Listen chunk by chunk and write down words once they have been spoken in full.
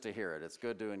to hear it. It's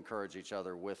good to encourage each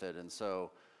other with it. And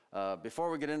so before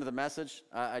we get into the message,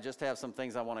 I just have some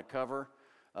things I want to cover.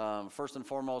 First and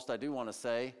foremost, I do want to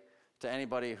say to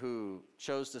anybody who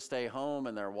chose to stay home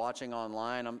and they're watching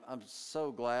online, I'm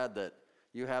so glad that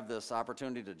you have this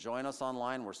opportunity to join us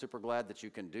online. We're super glad that you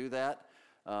can do that.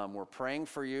 We're praying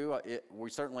for you. We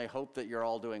certainly hope that you're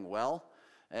all doing well.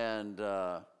 And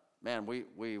man,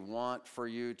 we want for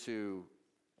you to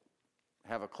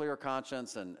have a clear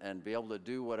conscience and be able to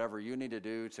do whatever you need to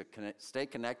do to stay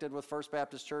connected with First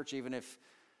Baptist Church, even if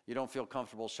you don't feel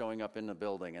comfortable showing up in the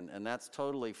building. And that's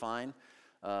totally fine.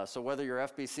 So whether you're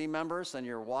FBC members and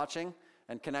you're watching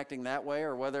and connecting that way,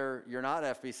 or whether you're not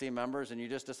FBC members and you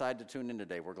just decide to tune in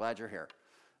today, we're glad you're here.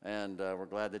 And we're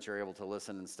glad that you're able to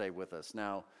listen and stay with us.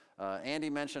 Now, Andy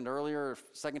mentioned earlier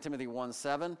 2 Timothy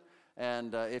 1:7.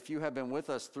 And if you have been with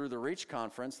us through the Reach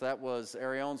Conference, that was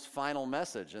Arion's final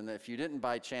message. And if you didn't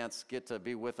by chance get to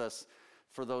be with us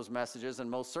for those messages,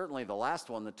 and most certainly the last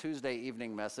one, the Tuesday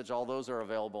evening message, all those are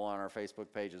available on our Facebook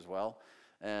page as well,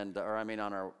 on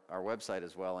our website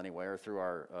as well anyway, or through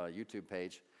our YouTube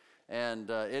page. And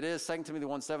it is 2 Timothy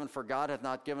 1:7, for God hath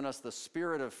not given us the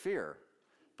spirit of fear,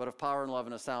 but of power and love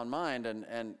and a sound mind.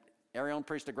 And Arion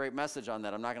preached a great message on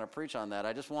that. I'm not going to preach on that.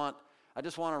 I just want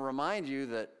to remind you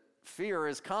that fear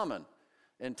is common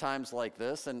in times like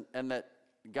this, and that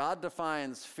God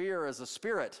defines fear as a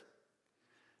spirit.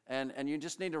 And you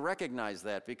just need to recognize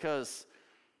that, because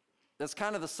that's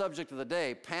kind of the subject of the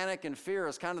day. Panic and fear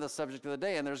is kind of the subject of the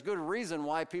day, and there's good reason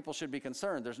why people should be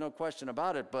concerned. There's no question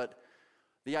about it, but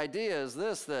the idea is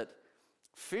this, that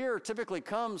fear typically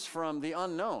comes from the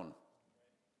unknown.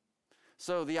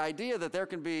 So the idea that there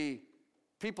can be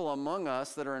people among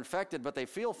us that are infected, but they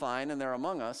feel fine and they're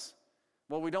among us,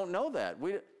 well, we don't know that.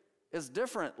 It's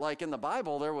different. Like in the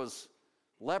Bible, there was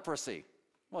leprosy.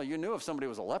 Well, you knew if somebody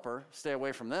was a leper, stay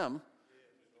away from them.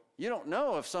 You don't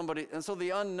know if somebody, and so the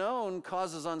unknown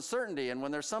causes uncertainty. And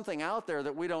when there's something out there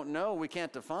that we don't know, we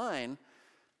can't define,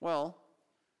 well,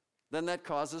 then that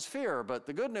causes fear. But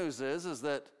the good news is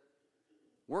that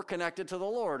we're connected to the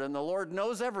Lord, and the Lord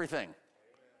knows everything,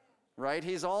 right?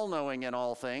 He's all-knowing in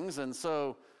all things, and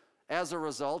so as a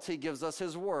result, he gives us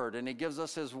his word, and he gives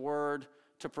us his word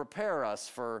to prepare us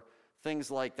for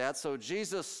things like that. So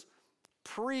Jesus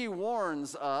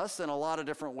pre-warns us in a lot of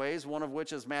different ways, one of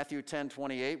which is Matthew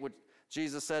 10:28, which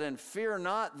Jesus said, and fear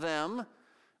not them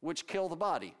which kill the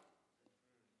body.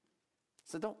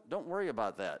 So don't worry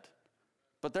about that.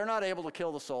 But they're not able to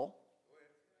kill the soul.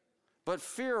 But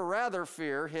rather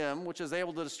fear him which is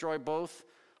able to destroy both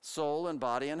soul and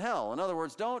body in hell. In other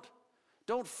words, don't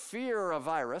fear a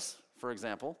virus, for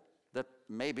example, that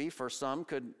maybe for some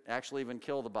could actually even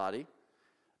kill the body,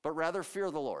 but rather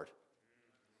fear the Lord.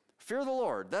 Fear the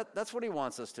Lord. That's what he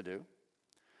wants us to do.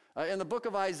 In the book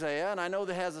of Isaiah, and I know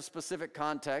that has a specific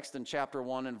context in chapter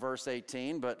 1 and verse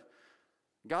 18, but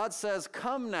God says,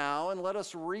 come now and let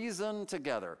us reason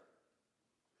together.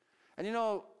 And you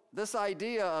know, this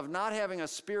idea of not having a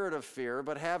spirit of fear,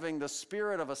 but having the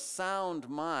spirit of a sound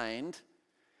mind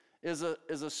is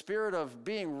a spirit of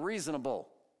being reasonable.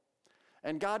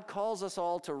 And God calls us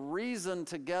all to reason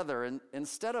together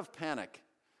instead of panic.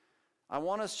 I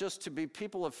want us just to be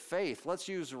people of faith. Let's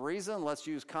use reason, let's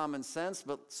use common sense,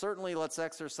 but certainly let's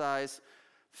exercise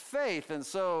faith. And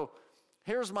so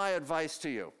here's my advice to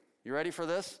you. You ready for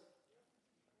this?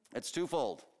 It's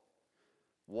twofold.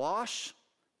 Wash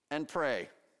and pray.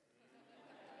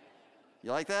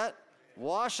 You like that?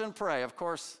 Wash and pray. Of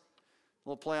course, a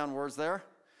little play on words there.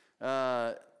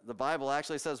 The Bible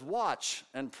actually says watch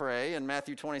and pray in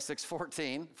Matthew 41,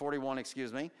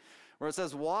 where it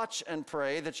says watch and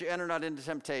pray that you enter not into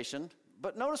temptation.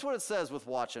 But notice what it says with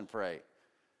watch and pray.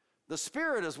 The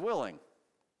spirit is willing,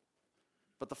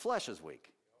 but the flesh is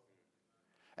weak.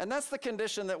 And that's the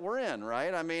condition that we're in,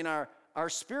 right? I mean, our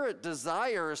spirit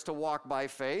desires to walk by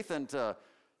faith and to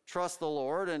trust the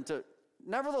Lord, and to,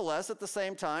 nevertheless, at the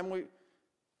same time,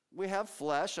 we have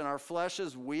flesh, and our flesh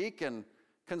is weak and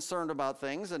concerned about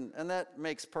things, and that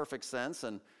makes perfect sense.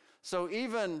 And so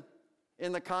even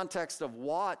in the context of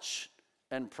watch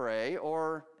and pray,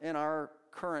 or in our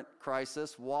current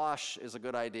crisis, wash is a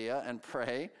good idea, and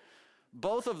pray,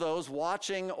 both of those,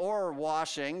 watching or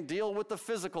washing, deal with the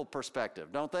physical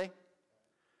perspective, don't they?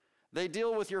 They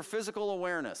deal with your physical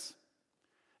awareness.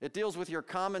 It deals with your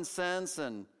common sense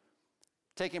and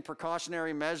taking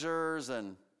precautionary measures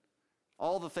and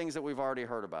all the things that we've already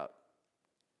heard about.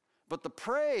 But the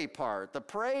pray part, the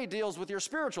pray deals with your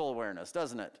spiritual awareness,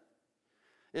 doesn't it?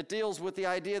 It deals with the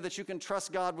idea that you can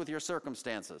trust God with your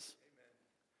circumstances. Amen.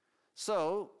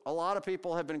 So, a lot of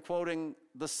people have been quoting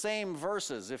the same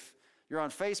verses. If you're on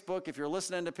Facebook, if you're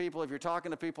listening to people, if you're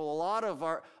talking to people, a lot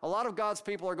of God's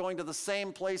people are going to the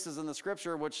same places in the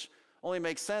Scripture, which only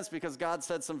makes sense because God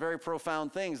said some very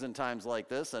profound things in times like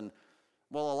this, and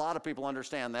well, a lot of people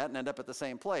understand that and end up at the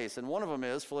same place. And one of them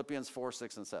is Philippians 4,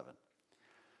 6, and 7.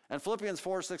 And Philippians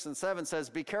 4, 6, and 7 says,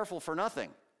 be careful for nothing,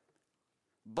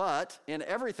 but in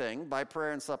everything, by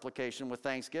prayer and supplication with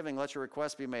thanksgiving, let your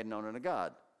requests be made known unto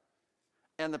God.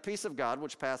 And the peace of God,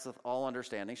 which passeth all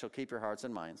understanding, shall keep your hearts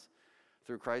and minds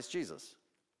through Christ Jesus.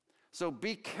 So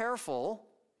be careful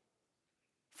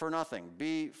for nothing.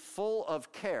 Be full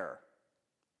of care.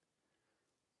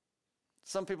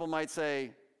 Some people might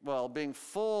say, well, being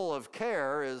full of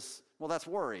care is, well, that's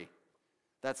worry.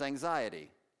 That's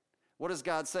anxiety. What does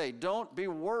God say? Don't be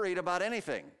worried about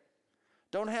anything.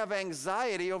 Don't have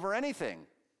anxiety over anything.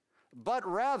 But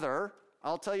rather,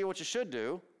 I'll tell you what you should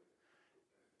do.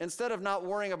 Instead of not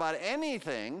worrying about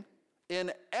anything,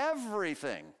 in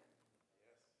everything,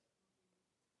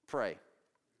 pray.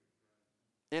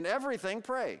 In everything,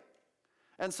 pray.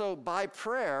 And so by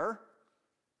prayer,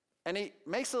 and he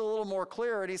makes it a little more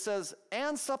clear, and he says,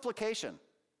 and supplication.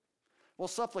 Well,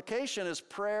 supplication is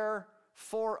prayer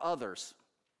for others.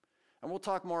 And we'll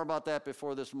talk more about that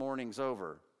before this morning's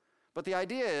over. But the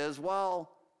idea is,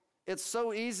 while it's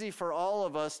so easy for all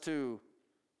of us to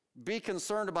be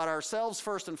concerned about ourselves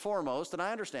first and foremost, and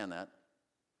I understand that,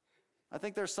 I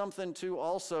think there's something to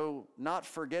also not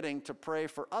forgetting to pray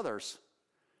for others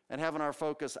and having our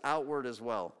focus outward as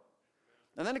well.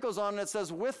 And then it goes on and it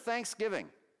says, with thanksgiving.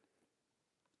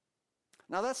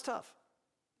 Now that's tough.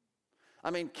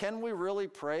 I mean, can we really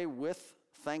pray with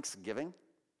thanksgiving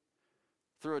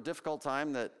through a difficult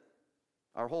time that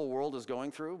our whole world is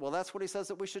going through? Well, that's what he says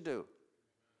that we should do.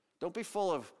 Don't be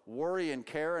full of worry and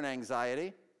care and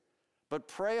anxiety, but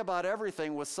pray about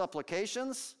everything with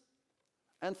supplications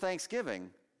and thanksgiving.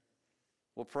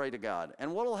 We'll pray to God.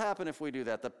 And what will happen if we do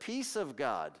that? The peace of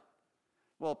God.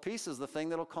 Well, peace is the thing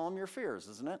that'll calm your fears,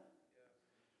 isn't it?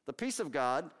 The peace of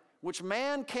God, which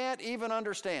man can't even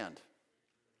understand.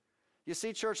 You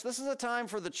see, church, this is a time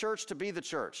for the church to be the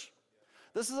church.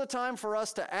 This is a time for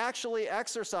us to actually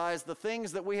exercise the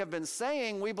things that we have been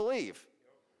saying we believe.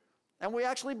 And we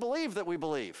actually believe that we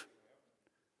believe.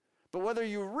 But whether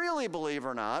you really believe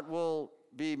or not will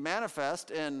be manifest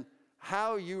in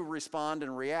how you respond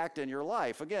and react in your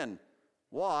life. Again,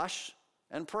 wash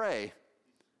and pray.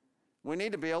 We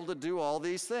need to be able to do all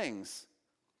these things.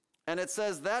 And it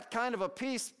says that kind of a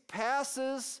peace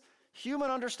passes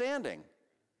human understanding.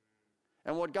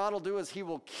 And what God will do is he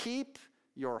will keep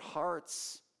your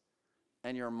hearts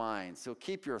and your minds. He'll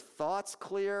keep your thoughts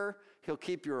clear. He'll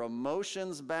keep your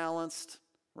emotions balanced,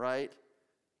 right?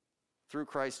 Through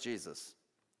Christ Jesus.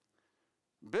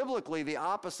 Biblically, the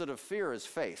opposite of fear is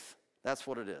faith. That's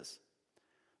what it is.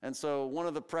 And so one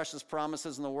of the precious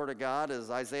promises in the Word of God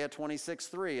is Isaiah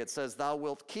 26:3. It says, thou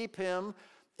wilt keep him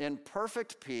in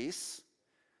perfect peace,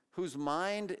 whose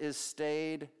mind is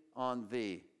stayed on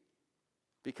thee,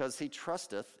 because he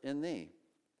trusteth in thee.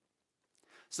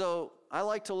 So I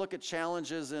like to look at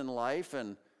challenges in life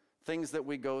and things that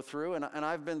we go through, and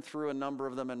I've been through a number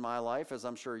of them in my life, as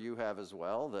I'm sure you have as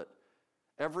well, that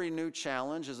every new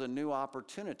challenge is a new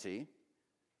opportunity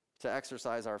to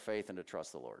exercise our faith and to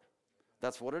trust the Lord.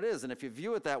 That's what it is, and if you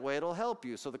view it that way, it'll help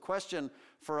you. So the question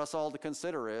for us all to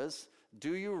consider is,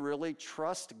 do you really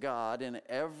trust God in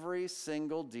every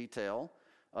single detail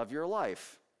of your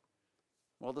life?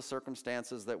 Well, the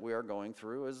circumstances that we are going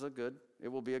through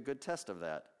it will be a good test of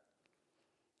that.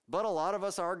 But a lot of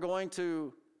us are going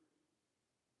to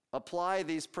apply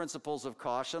these principles of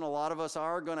caution. A lot of us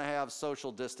are going to have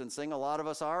social distancing. A lot of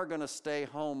us are going to stay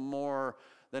home more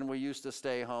than we used to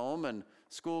stay home, and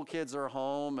school kids are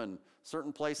home, and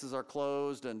certain places are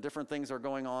closed, and different things are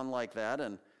going on like that.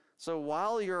 And so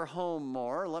while you're home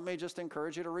more, let me just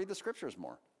encourage you to read the scriptures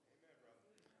more.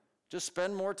 Just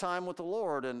spend more time with the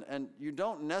Lord, and you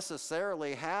don't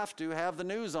necessarily have to have the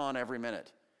news on every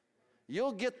minute.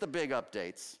 You'll get the big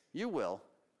updates. You will.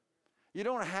 You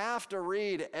don't have to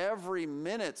read every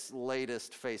minute's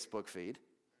latest Facebook feed.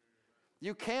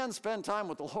 You can spend time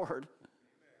with the Lord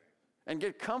and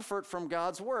get comfort from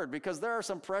God's word, because there are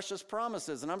some precious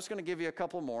promises, and I'm just going to give you a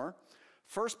couple more.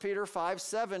 1 Peter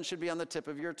 5:7 should be on the tip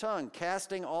of your tongue.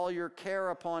 Casting all your care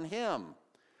upon him,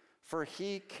 for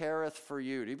he careth for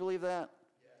you. Do you believe that?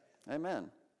 Yes.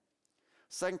 Amen.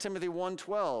 2 Timothy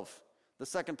 1:12, the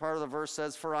second part of the verse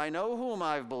says, for I know whom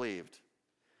I've believed,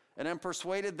 and am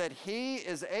persuaded that he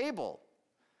is able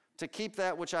to keep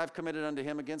that which I've committed unto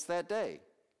him against that day.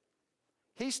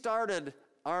 He started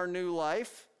our new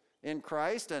life in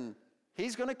Christ, and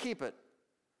he's going to keep it.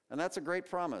 And that's a great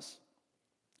promise.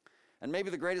 And maybe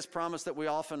the greatest promise that we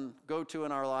often go to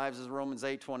in our lives is Romans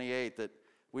 8:28, that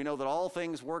we know that all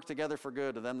things work together for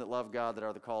good to them that love God, that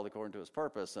are the called according to his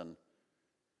purpose. And,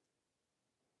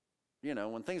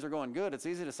 when things are going good, it's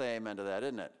easy to say amen to that,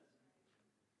 isn't it?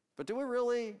 But do we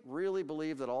really, really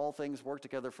believe that all things work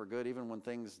together for good even when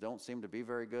things don't seem to be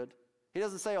very good? He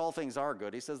doesn't say all things are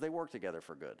good. He says they work together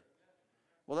for good.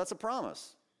 Well, that's a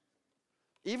promise.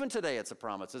 Even today, it's a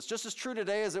promise. It's just as true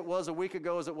today as it was a week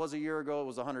ago, as it was a year ago, it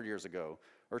was 100 years ago,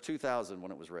 or 2000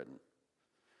 when it was written.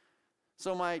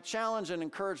 So my challenge and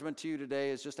encouragement to you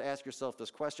today is just to ask yourself this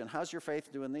question: how's your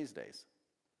faith doing these days?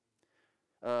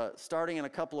 Starting in a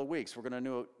couple of weeks, we're going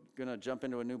to jump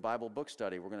into a new Bible book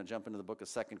study. We're going to jump into the book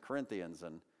of 2 Corinthians,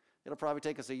 and it'll probably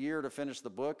take us a year to finish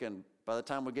the book, and by the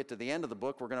time we get to the end of the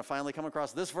book, we're going to finally come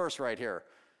across this verse right here.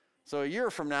 So a year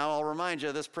from now, I'll remind you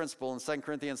of this principle in 2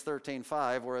 Corinthians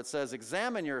 13:5, where it says,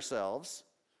 "Examine yourselves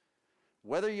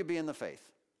whether you be in the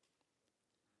faith.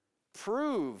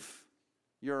 Prove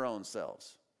your own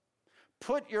selves.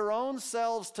 Put your own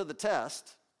selves to the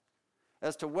test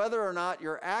as to whether or not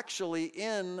you're actually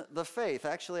in the faith."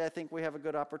 Actually, I think we have a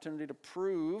good opportunity to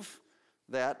prove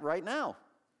that right now.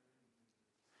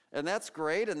 And that's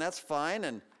great, and that's fine,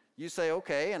 and you say,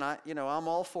 okay, and I'm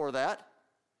all for that.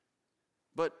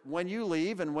 But when you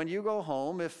leave and when you go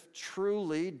home, if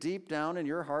truly deep down in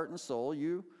your heart and soul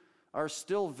you are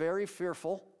still very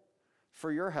fearful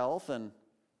for your health, and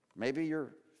maybe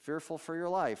you're fearful for your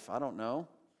life, I don't know,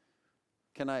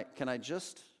 can I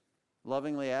just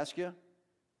lovingly ask you,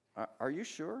 are you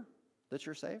sure that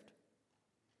you're saved?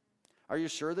 Are you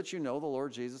sure that you know the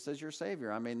Lord Jesus as your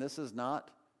Savior? I mean, I'm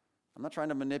not trying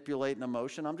to manipulate an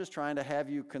emotion. I'm just trying to have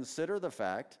you consider the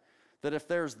fact that if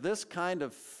there's this kind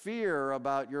of fear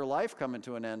about your life coming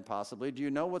to an end possibly, do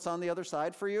you know what's on the other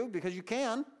side for you? Because you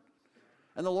can.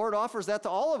 And the Lord offers that to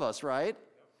all of us, right?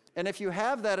 And if you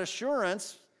have that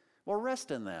assurance, well,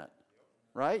 rest in that,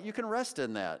 right? You can rest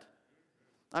in that.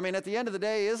 I mean, at the end of the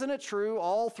day, isn't it true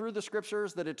all through the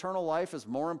scriptures that eternal life is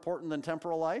more important than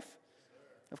temporal life?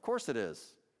 Of course it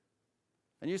is.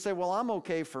 And you say, well, I'm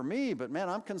okay for me, but man,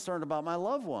 I'm concerned about my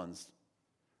loved ones.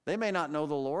 They may not know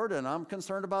the Lord, and I'm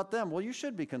concerned about them. Well, you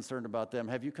should be concerned about them.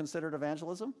 Have you considered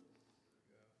evangelism?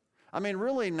 I mean,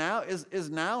 really now, is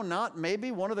now not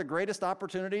maybe one of the greatest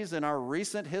opportunities in our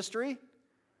recent history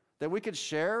that we could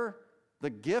share the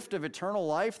gift of eternal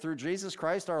life through Jesus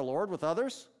Christ our Lord with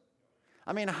others?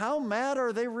 I mean, how mad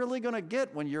are they really going to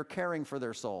get when you're caring for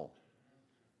their soul?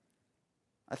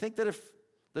 I think that if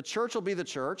the church will be the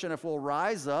church, and if we'll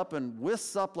rise up and with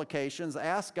supplications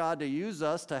ask God to use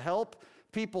us to help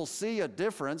people see a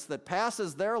difference that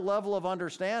passes their level of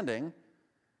understanding,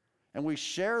 and we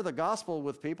share the gospel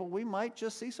with people, we might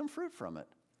just see some fruit from it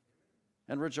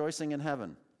and rejoicing in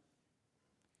heaven.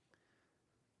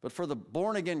 But for the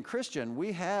born-again Christian,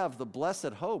 we have the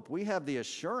blessed hope. We have the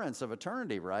assurance of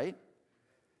eternity, right?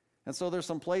 And so there's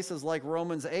some places like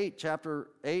Romans 8, chapter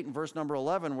 8 and verse number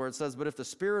 11, where it says, "But if the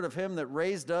spirit of him that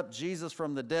raised up Jesus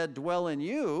from the dead dwell in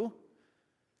you,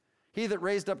 he that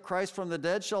raised up Christ from the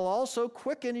dead shall also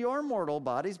quicken your mortal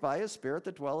bodies by his Spirit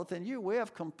that dwelleth in you." We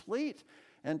have complete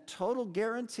and total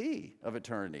guarantee of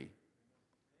eternity.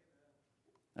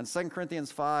 And 2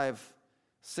 Corinthians 5,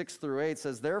 6 through 8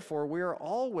 says, "Therefore we are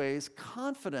always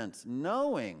confident,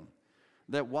 knowing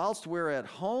that whilst we're at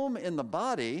home in the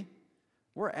body,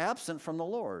 we're absent from the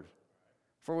Lord.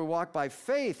 For we walk by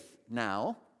faith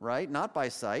now," right? Not by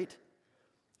sight.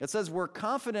 It says we're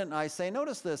confident, I say,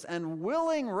 notice this, "and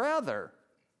willing rather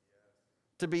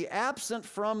to be absent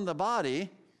from the body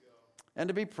and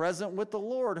to be present with the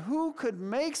Lord." Who could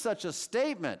make such a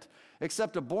statement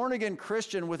except a born-again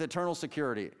Christian with eternal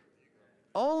security?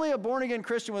 Only a born-again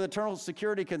Christian with eternal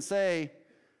security can say,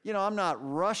 I'm not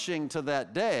rushing to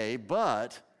that day,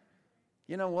 but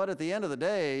you know what? At the end of the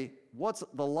day, what's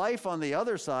the life on the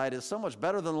other side is so much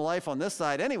better than the life on this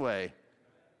side anyway.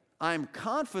 I'm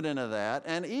confident of that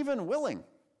and even willing.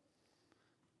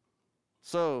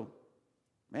 So,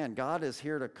 man, God is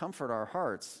here to comfort our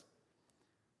hearts.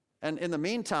 And in the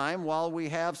meantime, while we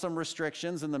have some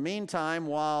restrictions, in the meantime,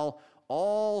 while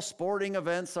all sporting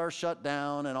events are shut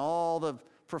down and all the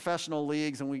professional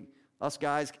leagues and us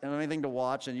guys don't have anything to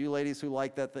watch, and you ladies who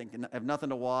like that thing have nothing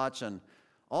to watch, and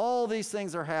all these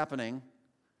things are happening,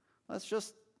 let's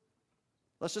just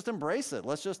embrace it.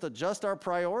 Let's just adjust our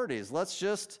priorities. Let's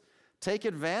just take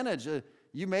advantage.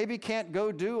 You maybe can't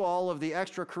go do all of the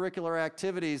extracurricular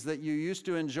activities that you used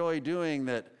to enjoy doing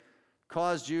that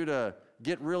caused you to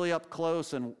get really up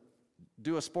close and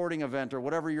do a sporting event or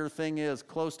whatever your thing is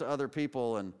close to other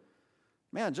people. And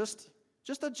man, just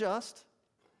adjust.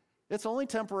 It's only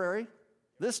temporary.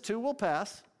 This too will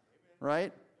pass,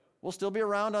 right? We'll still be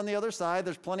around on the other side.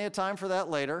 There's plenty of time for that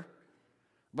later.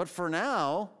 But for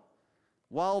now,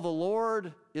 while the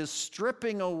Lord is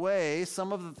stripping away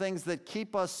some of the things that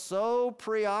keep us so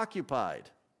preoccupied,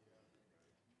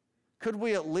 could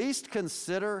we at least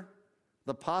consider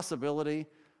the possibility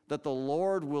that the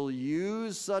Lord will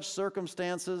use such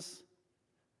circumstances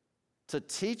to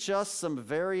teach us some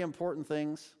very important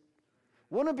things?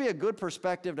 Wouldn't it be a good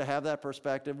perspective to have that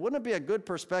perspective? Wouldn't it be a good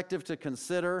perspective to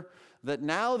consider that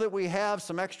now that we have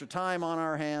some extra time on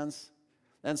our hands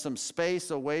and some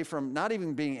space away from not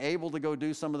even being able to go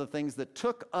do some of the things that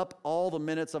took up all the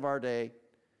minutes of our day,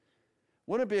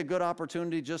 wouldn't it be a good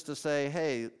opportunity just to say,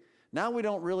 hey, now we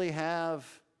don't really have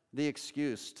the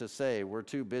excuse to say we're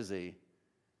too busy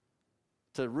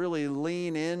to really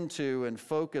lean into and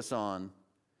focus on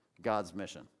God's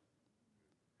mission?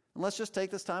 And let's just take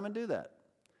this time and do that.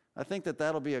 I think that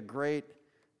that'll be a great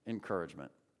encouragement.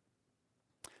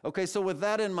 Okay, so with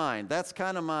that in mind, that's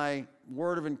kind of my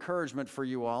word of encouragement for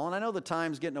you all. And I know the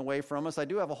time's getting away from us. I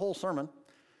do have a whole sermon,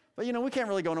 but we can't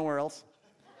really go nowhere else.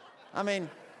 I mean,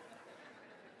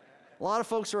 a lot of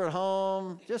folks are at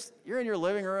home. You're in your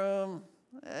living room.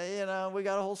 We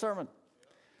got a whole sermon.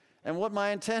 And what my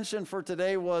intention for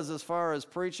today was, as far as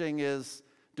preaching, is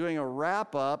doing a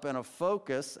wrap-up and a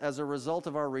focus as a result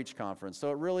of our Reach Conference.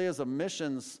 So it really is a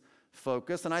missions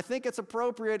focus, and I think it's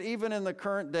appropriate even in the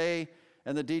current day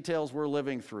and the details we're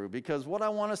living through, because what I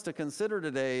want us to consider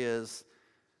today is,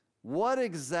 what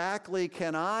exactly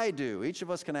can I do? Each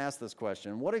of us can ask this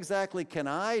question. What exactly can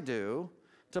I do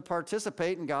to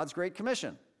participate in God's Great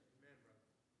Commission?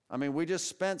 I mean, we just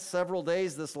spent several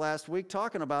days this last week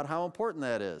talking about how important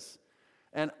that is.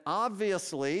 And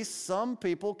obviously, some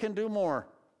people can do more,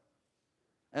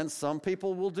 and some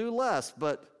people will do less,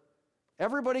 but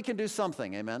everybody can do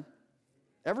something, amen?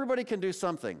 Everybody can do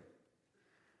something.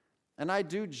 And I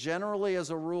do generally, as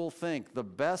a rule, think the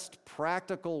best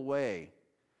practical way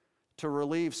to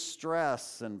relieve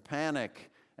stress and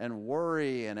panic and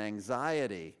worry and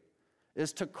anxiety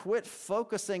is to quit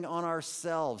focusing on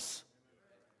ourselves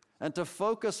and to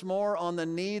focus more on the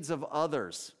needs of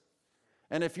others.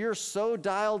 And if you're so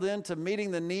dialed into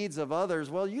meeting the needs of others,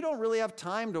 well, you don't really have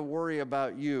time to worry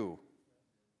about you.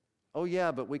 Oh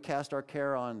yeah, but we cast our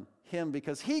care on Him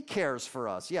because He cares for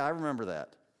us. Yeah, I remember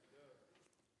that.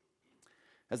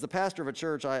 As the pastor of a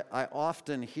church, I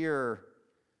often hear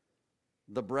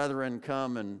the brethren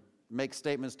come and make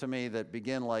statements to me that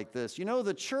begin like this.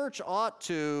 The church ought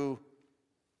to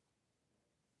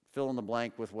fill in the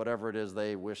blank with whatever it is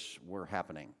they wish were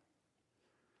happening.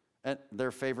 And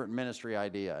their favorite ministry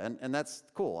idea. And that's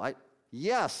cool.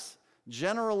 Yes,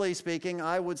 generally speaking,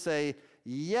 I would say,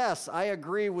 yes, I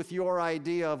agree with your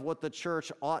idea of what the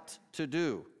church ought to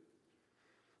do.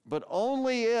 But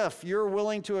only if you're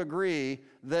willing to agree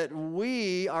that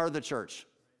we are the church.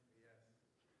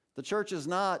 The church is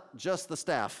not just the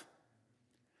staff.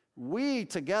 We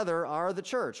together are the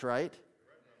church, right?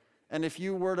 And if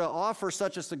you were to offer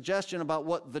such a suggestion about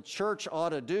what the church ought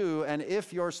to do, and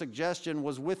if your suggestion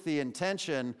was with the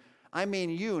intention, I mean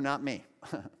you, not me,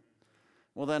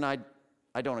 well, then I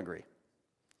don't agree.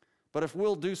 But if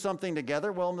we'll do something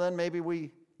together, well, then maybe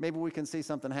we can see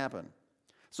something happen.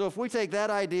 So if we take that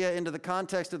idea into the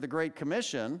context of the Great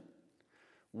Commission,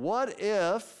 what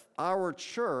if our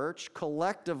church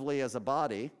collectively as a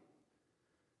body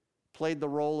played the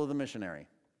role of the missionary?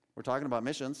 We're talking about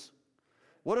missions.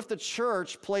 What if the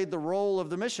church played the role of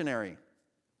the missionary?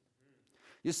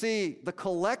 You see, the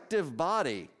collective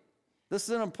body, this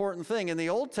is an important thing. In the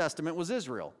Old Testament was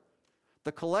Israel.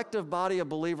 The collective body of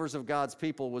believers of God's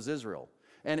people was Israel.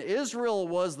 And Israel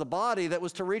was the body that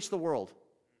was to reach the world.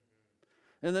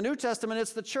 In the New Testament,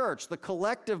 it's the church. The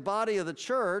collective body of the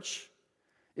church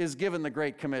is given the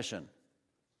Great Commission.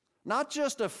 Not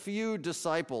just a few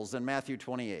disciples in Matthew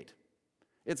 28.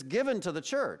 It's given to the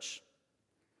church.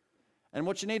 And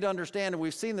what you need to understand, and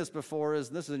we've seen this before, is,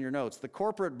 this is in your notes, the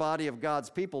corporate body of God's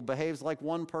people behaves like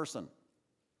one person.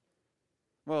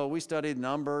 Well, we studied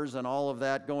Numbers and all of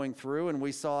that going through, and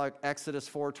we saw Exodus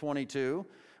 4:22,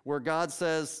 where God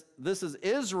says, this is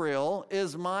Israel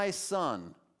is my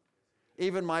son,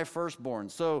 even my firstborn.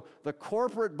 So the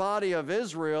corporate body of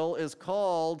Israel is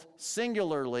called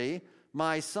singularly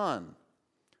my son.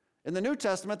 In the New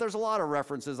Testament, there's a lot of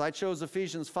references. I chose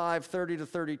Ephesians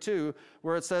 5:30-32,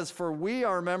 where it says, for we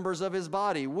are members of His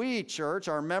body. We, church,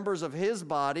 are members of His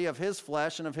body, of His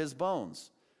flesh, and of His bones.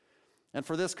 And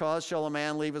for this cause shall a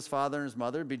man leave his father and his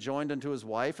mother, be joined unto his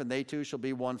wife, and they two shall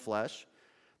be one flesh.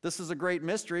 This is a great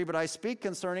mystery, but I speak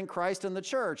concerning Christ and the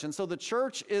church. And so the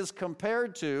church is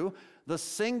compared to the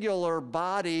singular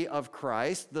body of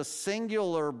Christ, the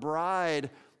singular bride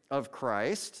of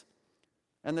Christ.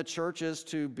 And the church is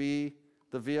to be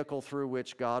the vehicle through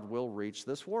which God will reach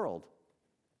this world.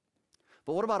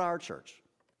 But what about our church?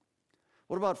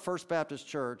 What about First Baptist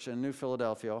Church in New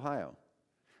Philadelphia, Ohio?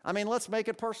 I mean, let's make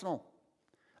it personal.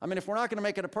 I mean, if we're not going to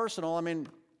make it personal, I mean,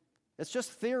 it's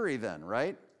just theory then,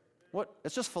 right?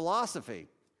 It's just philosophy.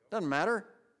 Doesn't matter.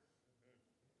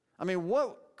 I mean,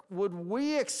 what would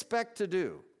we expect to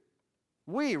do?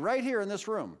 We, right here in this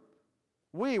room,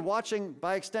 we watching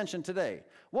by extension today,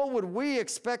 what would we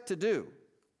expect to do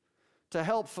to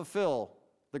help fulfill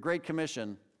the Great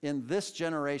Commission in this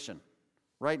generation,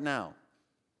 right now?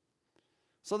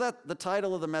 So that the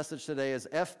title of the message today is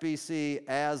FBC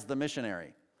as the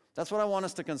Missionary. That's what I want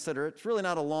us to consider. It's really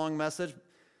not a long message,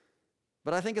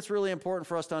 but I think it's really important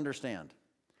for us to understand.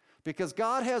 Because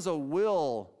God has a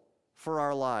will for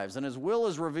our lives, and His will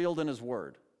is revealed in His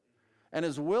Word. And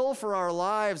His will for our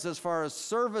lives as far as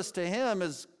service to Him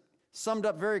is summed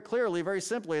up very clearly, very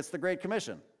simply. It's the Great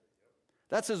Commission.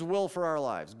 That's His will for our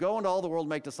lives. Go into all the world,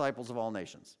 make disciples of all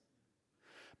nations.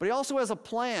 But He also has a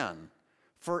plan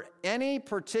for any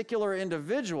particular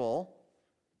individual,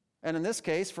 and in this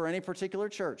case, for any particular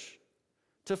church,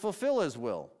 to fulfill His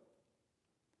will.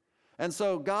 And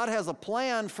so God has a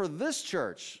plan for this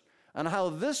church and how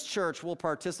this church will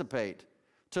participate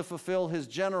to fulfill His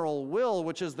general will,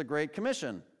 which is the Great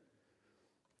Commission.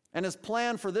 And His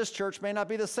plan for this church may not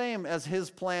be the same as His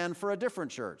plan for a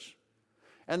different church.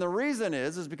 And the reason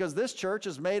is because this church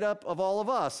is made up of all of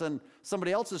us, and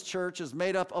somebody else's church is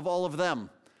made up of all of them.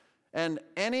 And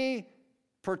any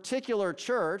particular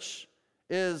church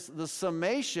is the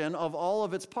summation of all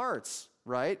of its parts,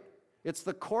 right? It's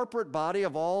the corporate body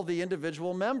of all the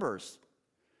individual members.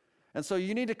 And so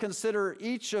you need to consider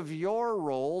each of your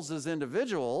roles as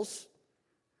individuals,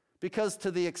 because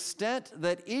to the extent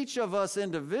that each of us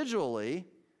individually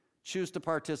choose to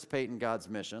participate in God's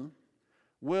mission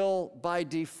will by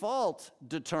default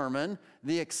determine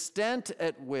the extent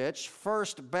at which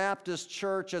First Baptist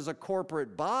Church as a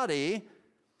corporate body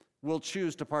will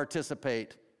choose to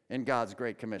participate in God's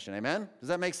Great Commission. Amen? Does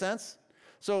that make sense?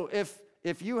 So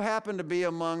if you happen to be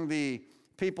among the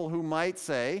people who might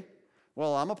say,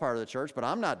 well, I'm a part of the church, but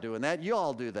I'm not doing that, you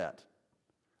all do that.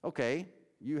 Okay,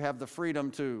 you have the freedom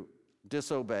to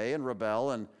disobey and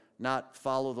rebel and not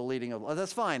follow the leading of,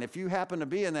 that's fine. If you happen to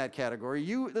be in that category,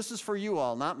 this is for you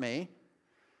all, not me.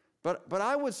 But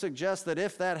I would suggest that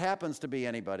if that happens to be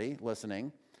anybody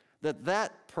listening,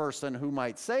 that person who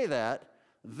might say that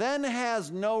then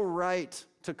has no right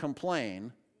to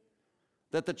complain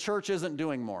that the church isn't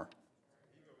doing more.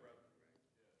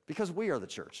 Because we are the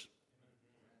church.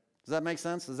 Does that make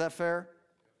sense? Is that fair?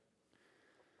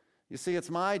 You see,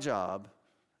 it's my job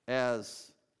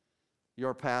as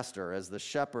your pastor, as the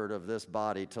shepherd of this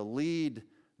body, to lead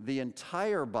the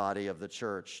entire body of the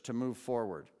church to move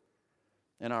forward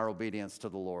in our obedience to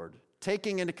the Lord,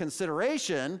 taking into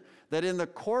consideration that in the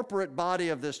corporate body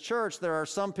of this church, there are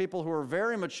some people who are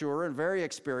very mature and very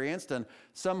experienced, and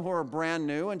some who are brand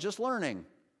new and just learning.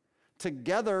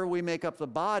 Together, we make up the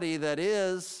body that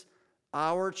is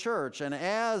our church. And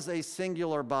as a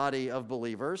singular body of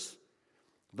believers,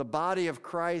 the body of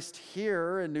Christ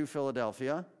here in New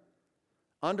Philadelphia,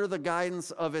 under the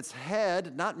guidance of its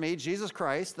head, not me, Jesus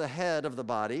Christ, the head of the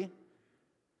body,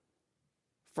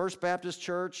 First Baptist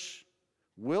Church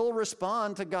will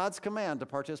respond to God's command to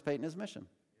participate in His mission.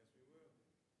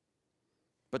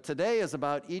 But today is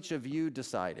about each of you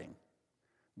deciding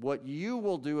what you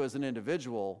will do as an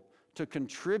individual to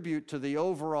contribute to the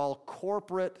overall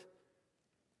corporate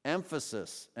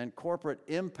emphasis and corporate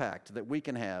impact that we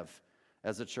can have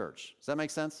as a church. Does that make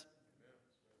sense?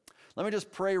 Let me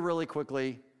just pray really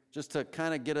quickly, just to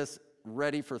kind of get us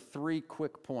ready for 3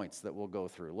 quick points that we'll go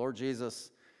through. Lord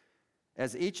Jesus,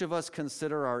 as each of us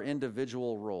consider our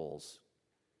individual roles,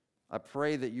 I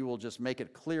pray that you will just make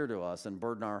it clear to us and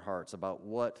burden our hearts about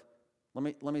what,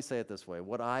 let me say it this way,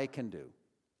 what I can do.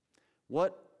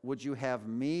 What would you have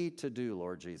me to do,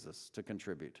 Lord Jesus, to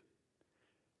contribute?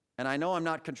 And I know I'm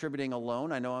not contributing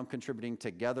alone. I know I'm contributing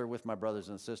together with my brothers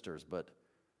and sisters, but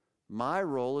my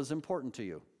role is important to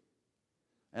you,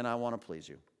 and I want to please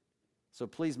you. So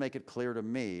please make it clear to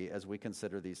me as we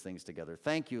consider these things together.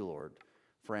 Thank you, Lord,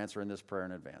 for answering this prayer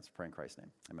in advance. Pray in Christ's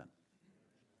name. Amen.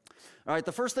 All right,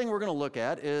 the first thing we're going to look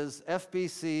at is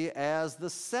FBC as the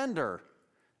sender.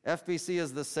 FBC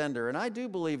as the sender. And I do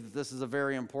believe that this is a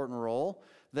very important role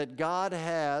that God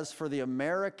has for the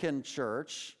American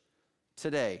church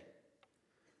today.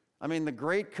 I mean, the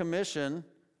Great Commission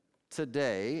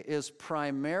today is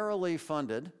primarily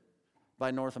funded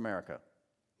by North America.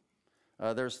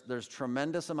 There's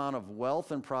tremendous amount of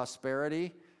wealth and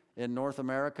prosperity in North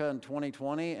America in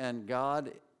 2020, and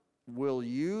God will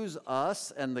use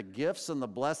us and the gifts and the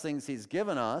blessings he's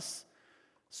given us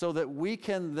so that we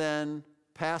can then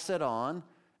pass it on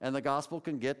and the gospel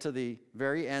can get to the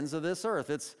very ends of this earth.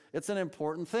 It's an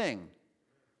important thing.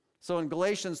 So in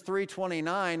Galatians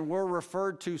 3:29, we're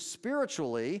referred to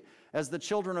spiritually as the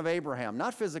children of Abraham.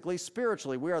 Not physically,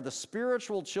 spiritually. We are the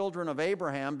spiritual children of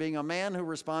Abraham, being a man who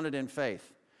responded in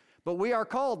faith. But we are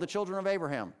called the children of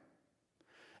Abraham.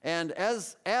 And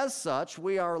as such,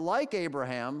 we are like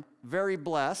Abraham, very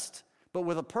blessed, but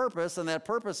with a purpose, and that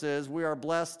purpose is we are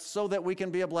blessed so that we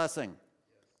can be a blessing.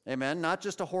 Amen? Not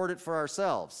just to hoard it for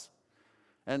ourselves.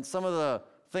 And some of the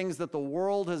things that the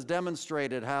world has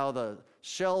demonstrated, how the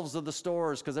shelves of the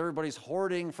stores, because everybody's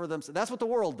hoarding for themselves, that's what the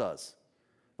world does.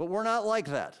 But we're not like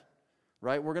that,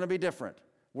 right? We're going to be different.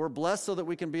 We're blessed so that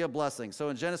we can be a blessing. So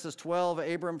in Genesis 12,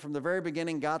 Abram from the very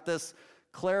beginning got this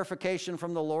clarification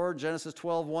from the Lord. Genesis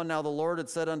 12:1, now the Lord had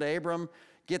said unto Abram,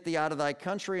 get thee out of thy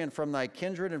country and from thy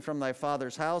kindred and from thy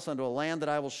father's house unto a land that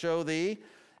I will show thee,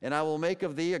 and I will make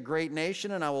of thee a great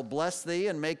nation, and I will bless thee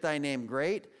and make thy name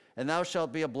great, and thou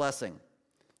shalt be a blessing.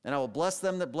 And I will bless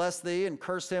them that bless thee, and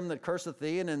curse him that curseth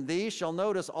thee, and in thee shall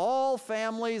notice all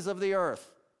families of the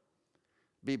earth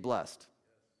be blessed.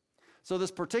 So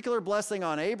this particular blessing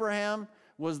on Abraham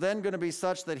was then going to be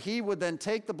such that he would then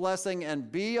take the blessing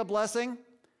and be a blessing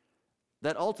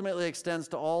that ultimately extends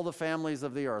to all the families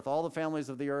of the earth. All the families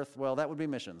of the earth, well, that would be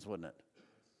missions, wouldn't it?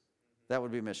 That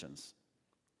would be missions.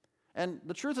 And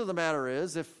the truth of the matter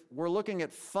is, if we're looking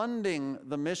at funding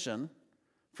the mission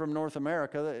from North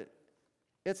America,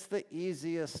 it's the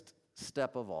easiest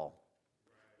step of all.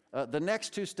 The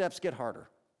next two steps get harder.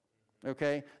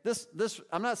 Okay?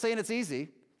 I'm not saying it's easy.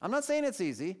 I'm not saying it's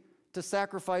easy to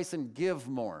sacrifice and give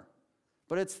more.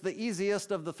 But it's the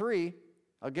easiest of the three.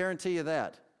 I'll guarantee you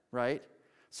that, right?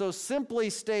 So simply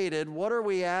stated, what are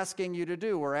we asking you to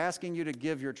do? We're asking you to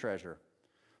give your treasure.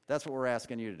 That's what we're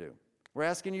asking you to do. We're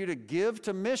asking you to give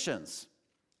to missions.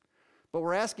 But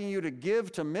we're asking you to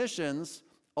give to missions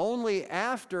only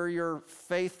after you're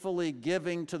faithfully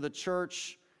giving to the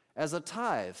church as a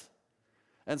tithe.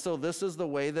 And so this is the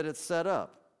way that it's set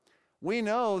up. We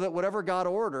know that whatever God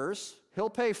orders, he'll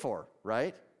pay for,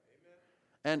 right?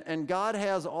 And God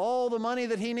has all the money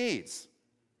that he needs.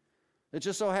 It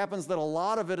just so happens that a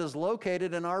lot of it is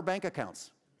located in our bank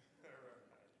accounts.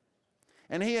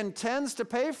 And he intends to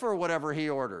pay for whatever he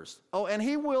orders. Oh, and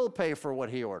he will pay for what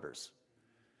he orders.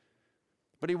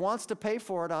 But he wants to pay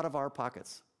for it out of our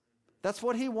pockets. That's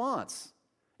what he wants.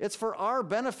 It's for our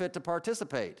benefit to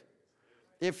participate.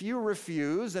 If you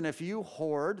refuse and if you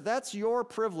hoard, that's your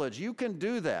privilege. You can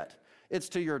do that. It's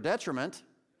to your detriment,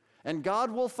 and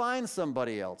God will find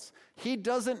somebody else. He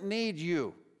doesn't need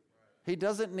you. He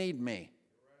doesn't need me.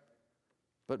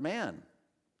 But man,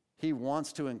 he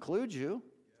wants to include you.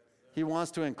 He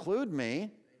wants to include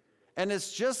me. And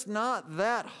it's just not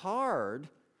that hard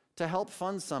to help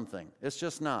fund something. It's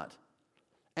just not.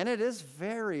 And it is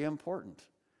very important.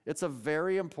 It's a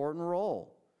very important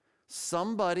role.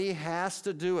 Somebody has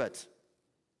to do it.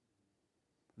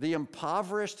 The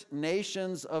impoverished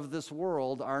nations of this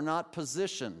world are not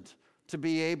positioned to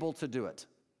be able to do it.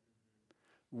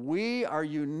 We are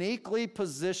uniquely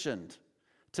positioned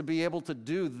to be able to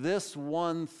do this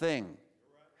one thing.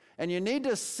 And you need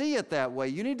to see it that way.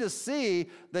 You need to see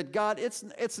that God,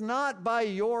 it's not by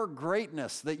your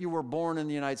greatness that you were born in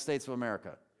the United States of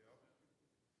America.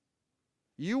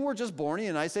 You were just born in the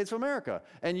United States of America,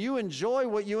 and you enjoy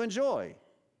what you enjoy.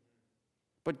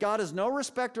 But God is no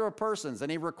respecter of persons, and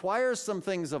he requires some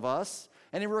things of us,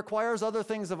 and he requires other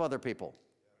things of other people.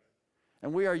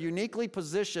 And we are uniquely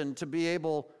positioned to be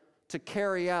able to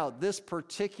carry out this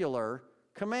particular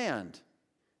command.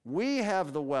 We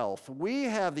have the wealth. We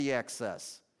have the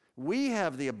excess. We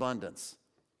have the abundance.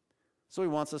 So he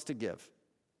wants us to give.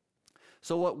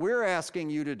 So what we're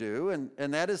asking you to do,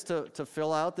 and that is to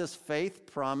fill out this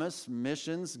faith promise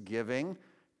missions giving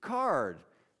card.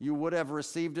 You would have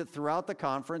received it throughout the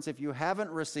conference. If you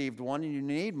haven't received one and you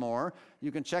need more,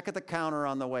 you can check at the counter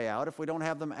on the way out. If we don't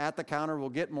have them at the counter, we'll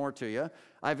get more to you.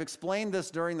 I've explained this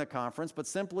during the conference, but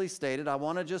simply stated, I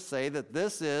want to just say that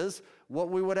this is what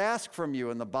we would ask from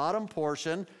you. And the bottom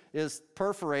portion is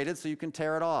perforated so you can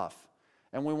tear it off.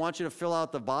 And we want you to fill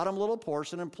out the bottom little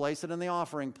portion and place it in the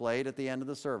offering plate at the end of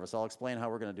the service. I'll explain how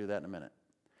we're going to do that in a minute.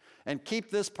 And keep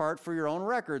this part for your own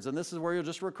records. And this is where you'll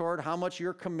just record how much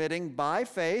you're committing by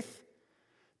faith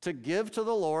to give to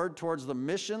the Lord towards the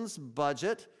missions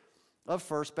budget of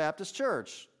First Baptist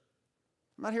Church.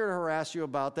 I'm not here to harass you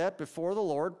about that. Before the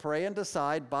Lord, pray and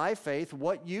decide by faith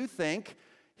what you think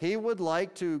he would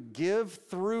like to give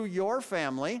through your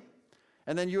family.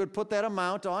 And then you would put that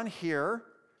amount on here.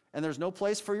 and there's no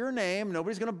place for your name.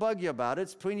 Nobody's going to bug you about it.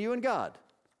 It's between you and God,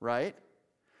 right?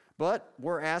 But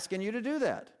we're asking you to do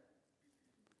that.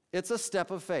 It's a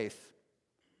step of faith.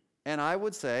 And I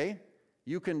would say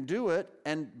you can do it,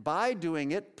 and by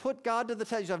doing it, put God to the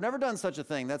test. I've never done such a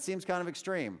thing. That seems kind of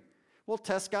extreme. Well,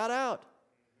 test God out.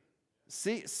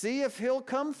 See if he'll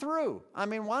come through. I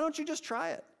mean, why don't you just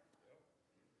try it?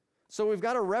 So we've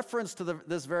got a reference to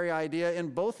this very idea in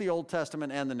both the Old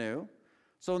Testament and the New.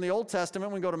 So in the Old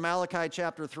Testament, we go to Malachi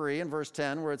chapter 3 and verse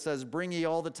 10, where it says, "Bring ye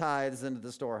all the tithes into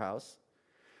the storehouse,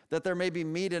 that there may be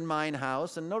meat in mine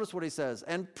house." And notice what he says,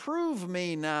 "And prove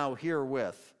me now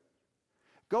herewith.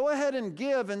 Go ahead and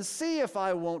give and see if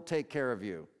I won't take care of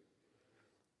you.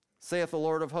 Saith the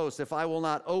Lord of hosts, if I will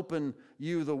not open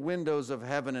you the windows of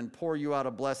heaven and pour you out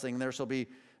a blessing, there shall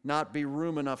not be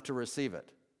room enough to receive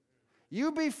it."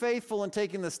 You be faithful in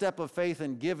taking the step of faith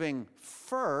and giving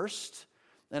first,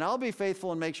 and I'll be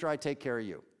faithful and make sure I take care of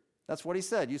you. That's what he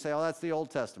said. You say, oh, that's the Old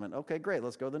Testament. Okay, great.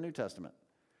 Let's go to the New Testament.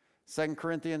 2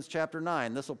 Corinthians chapter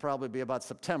 9. This will probably be about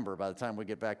September by the time we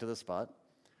get back to this spot.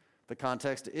 The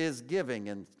context is giving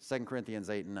in 2 Corinthians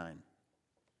 8 and 9.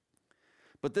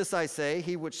 "But this I say,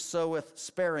 he which soweth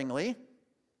sparingly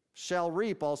shall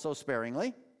reap also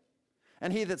sparingly,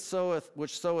 and he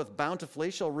which soweth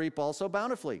bountifully shall reap also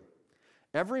bountifully.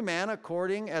 Every man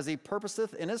according as he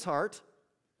purposeth in his heart,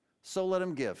 so let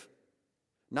him give.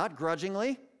 Not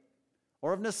grudgingly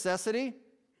or of necessity."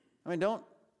 Don't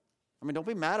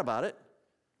be mad about it.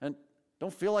 And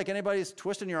don't feel like anybody's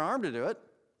twisting your arm to do it.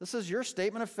 This is your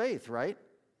statement of faith, right?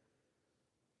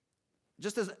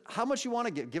 Just as how much you want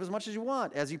to give as much as you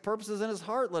want. As he purposes in his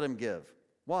heart, let him give.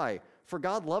 Why? For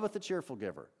God loveth a cheerful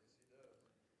giver.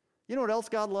 You know what else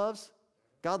God loves?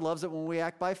 God loves it when we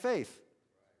act by faith.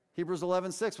 Hebrews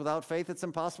 11:6, without faith it's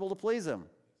impossible to please him.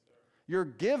 Your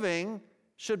giving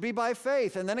should be by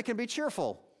faith, and then it can be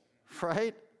cheerful,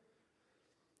 right?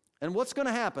 And what's going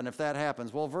to happen if that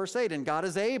happens? Well, verse 8, "And God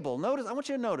is able." Notice, I want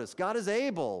you to notice, God is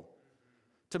able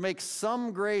to make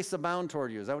some grace abound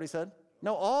toward you. Is that what he said?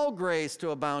 No, all grace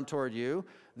to abound toward you,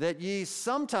 that ye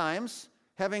sometimes,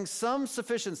 having some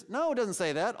sufficiency. No, it doesn't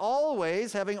say that.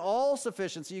 Always, having all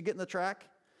sufficiency. You get in the track?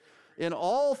 "In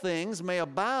all things may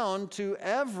abound to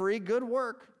every good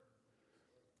work.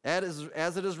 As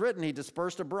it is written, he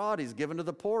dispersed abroad, he's given to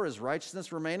the poor, his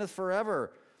righteousness remaineth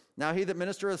forever. Now he that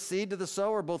ministereth seed to the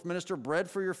sower, both minister bread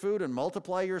for your food, and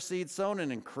multiply your seed sown,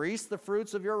 and increase the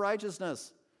fruits of your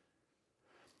righteousness."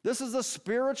 This is the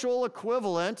spiritual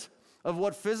equivalent of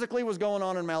what physically was going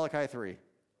on in Malachi 3.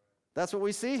 That's what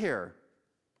we see here.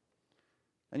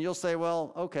 And you'll say,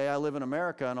 well, okay, I live in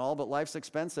America and all, but life's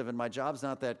expensive and my job's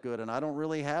not that good and I don't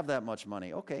really have that much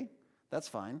money. Okay, that's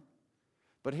fine.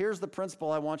 But here's the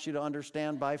principle I want you to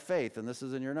understand by faith, and this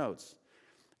is in your notes.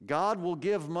 God will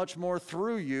give much more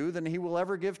through you than he will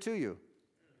ever give to you.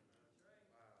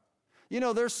 You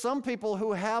know, there's some people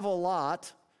who have a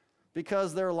lot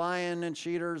because they're lying and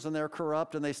cheaters and they're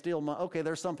corrupt and they steal money. Okay,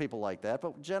 there's some people like that,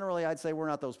 but generally I'd say we're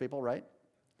not those people, right?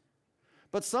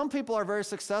 But some people are very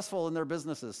successful in their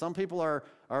businesses. Some people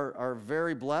are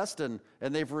very blessed and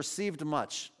they've received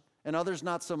much, and others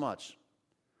not so much.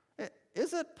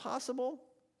 Is it possible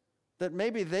that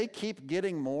maybe they keep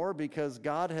getting more because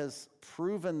God has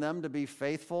proven them to be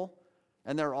faithful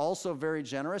and they're also very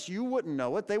generous? You wouldn't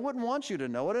know it. They wouldn't want you to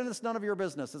know it, and it's none of your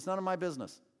business. It's none of my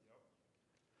business.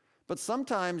 But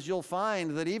sometimes you'll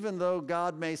find that even though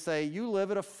God may say, you live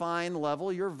at a fine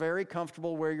level, you're very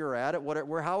comfortable where you're at,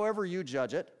 however you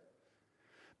judge it,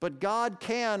 but God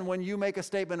can, when you make a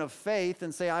statement of faith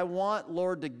and say, I want,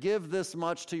 Lord, to give this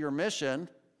much to your mission,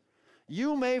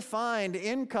 you may find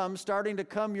income starting to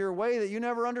come your way that you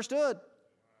never understood.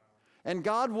 And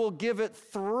God will give it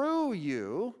through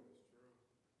you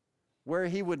where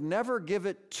he would never give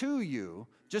it to you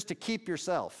just to keep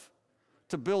yourself,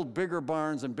 to build bigger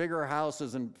barns and bigger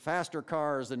houses and faster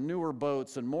cars and newer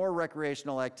boats and more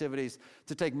recreational activities,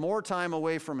 to take more time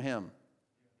away from him.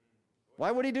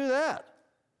 Why would he do that?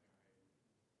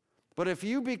 But if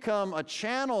you become a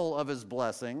channel of his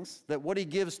blessings, that what he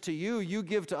gives to you, you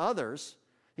give to others,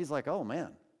 he's like, oh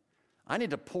man, I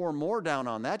need to pour more down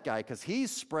on that guy because he's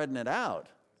spreading it out.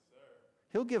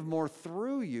 He'll give more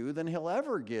through you than he'll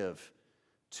ever give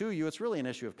to you. It's really an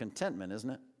issue of contentment, isn't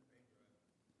it?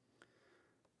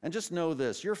 And just know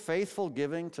this, your faithful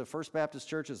giving to First Baptist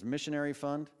Church's missionary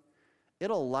fund, it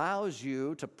allows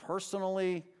you to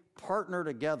personally partner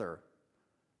together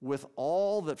with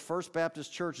all that First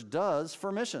Baptist Church does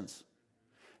for missions.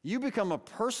 You become a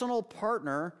personal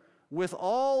partner with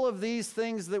all of these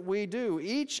things that we do,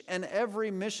 each and every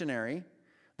missionary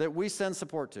that we send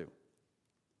support to.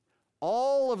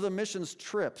 all of the missions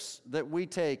trips that we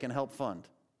take and help fund,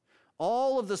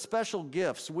 all of the special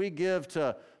gifts we give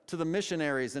to the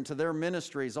missionaries and to their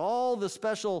ministries, all the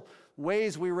special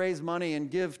ways we raise money and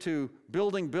give to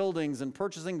building buildings and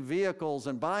purchasing vehicles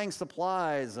and buying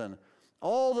supplies and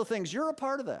all the things, you're a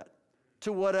part of that.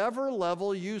 To whatever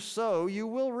level you sow, you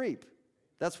will reap.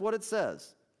 That's what it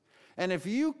says. And if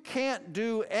you can't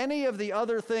do any of the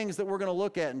other things that we're going to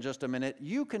look at in just a minute,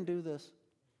 you can do this.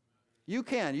 You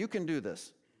can do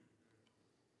this.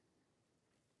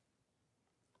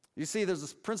 You see, there's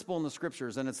this principle in the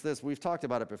scriptures, and it's this. We've talked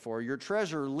about it before. Your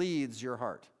treasure leads your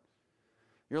heart.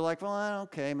 You're like, well,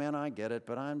 okay, man, I get it,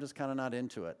 but I'm just kind of not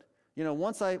into it. You know,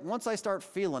 once I start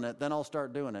feeling it, then I'll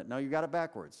start doing it. No, you got it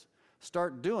backwards.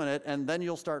 Start doing it, and then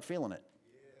you'll start feeling it.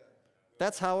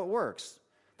 That's how it works.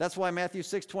 That's why Matthew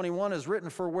 6:21 is written,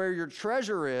 for where your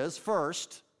treasure is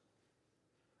first,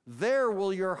 there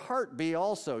will your heart be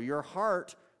also. Your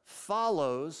heart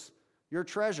follows your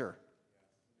treasure.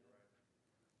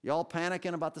 Y'all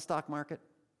panicking about the stock market?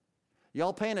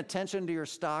 Y'all paying attention to your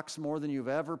stocks more than you've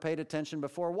ever paid attention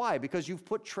before? Why? Because you've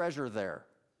put treasure there.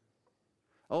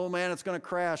 Oh, man, it's going to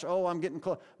crash. Oh, I'm getting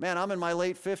close. Man, I'm in my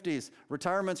late 50s.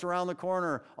 Retirement's around the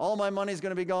corner. All my money's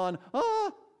going to be gone.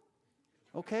 Ah!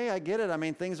 Okay, I get it. I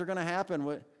mean, things are going to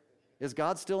happen. Is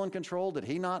God still in control? Did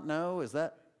he not know?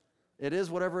 It is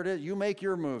whatever it is. You make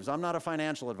your moves. I'm not a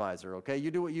financial advisor, okay? You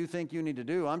do what you think you need to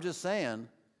do. I'm just saying,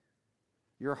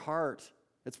 your heart,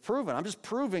 it's proven. I'm just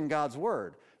proving God's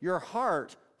word. Your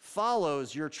heart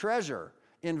follows your treasure.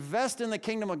 Invest in the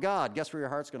kingdom of God. Guess where your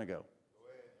heart's going to go?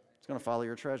 It's going to follow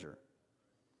your treasure.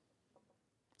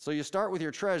 So you start with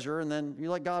your treasure, and then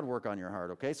you let God work on your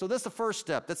heart, okay? So this is the first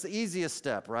step. That's the easiest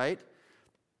step, right?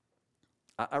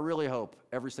 I really hope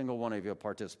every single one of you will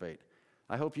participate.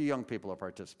 I hope you young people will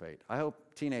participate. I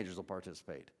hope teenagers will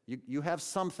participate. You have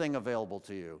something available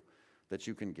to you that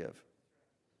you can give.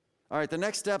 All right, the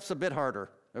next step's a bit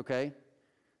harder, okay?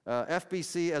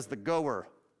 FBC as the goer,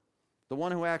 the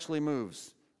one who actually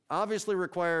moves, obviously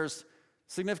requires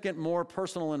significant more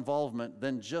personal involvement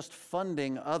than just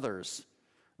funding others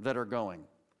that are going.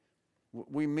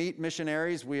 We meet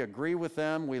missionaries, we agree with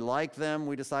them, we like them,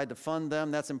 we decide to fund them.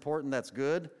 That's important, that's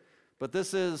good. But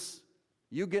this is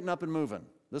you getting up and moving.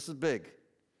 This is big.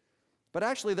 But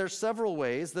actually, there's several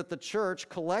ways that the church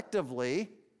collectively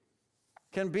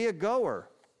can be a goer.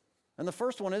 And the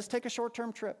first one is take a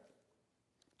short-term trip.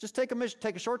 Just take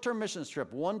a short-term missions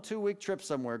trip, 1-2 week trip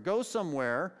somewhere. Go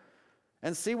somewhere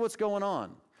and see what's going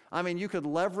on. I mean, you could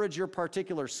leverage your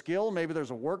particular skill. Maybe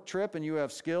there's a work trip and you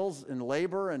have skills in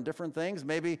labor and different things.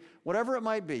 Maybe whatever it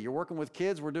might be. You're working with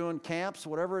kids, we're doing camps,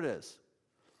 whatever it is.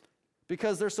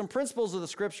 Because there's some principles of the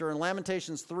scripture in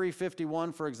Lamentations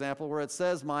 3:51, for example, where it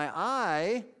says, my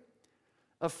eye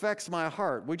affects my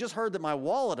heart. We just heard that my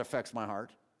wallet affects my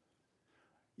heart.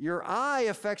 Your eye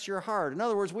affects your heart. In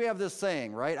other words, we have this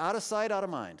saying, right? Out of sight, out of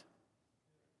mind.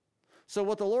 So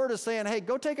what the Lord is saying, hey,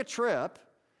 go take a trip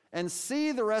and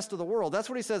see the rest of the world. That's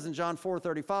what he says in John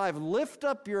 4:35. Lift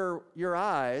up your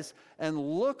eyes and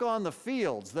look on the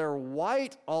fields. They're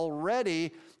white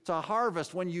already to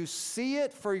harvest. When you see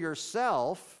it for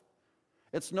yourself,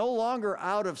 it's no longer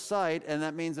out of sight, and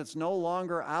that means it's no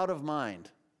longer out of mind.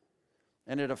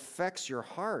 And it affects your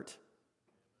heart.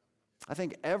 I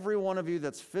think every one of you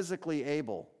that's physically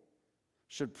able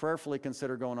should prayerfully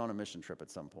consider going on a mission trip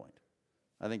at some point.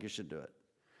 I think you should do it.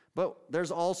 But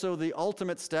there's also the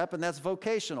ultimate step, and that's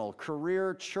vocational,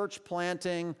 career, church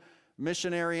planting,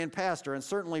 missionary, and pastor. And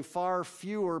certainly far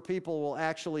fewer people will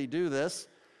actually do this,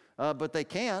 but they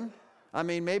can. I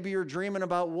mean, maybe you're dreaming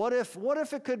about what if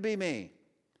it could be me?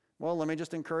 Well, let me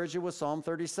just encourage you with Psalm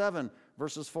 37,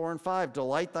 verses 4 and 5.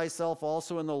 Delight thyself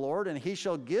also in the Lord, and he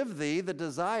shall give thee the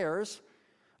desires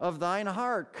of thine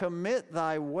heart. Commit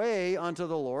thy way unto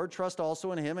the Lord. Trust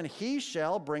also in him, and he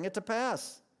shall bring it to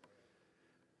pass.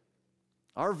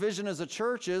 Our vision as a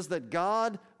church is that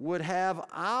God would have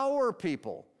our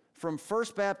people from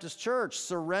First Baptist Church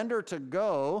surrender to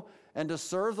go and to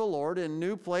serve the Lord in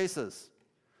new places,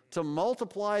 to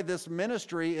multiply this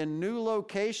ministry in new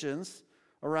locations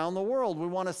around the world. We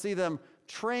want to see them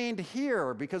trained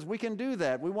here because we can do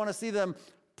that. We want to see them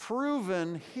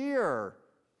proven here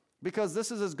because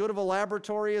this is as good of a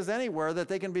laboratory as anywhere that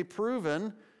they can be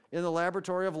proven in the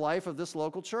laboratory of life of this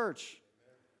local church.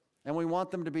 And we want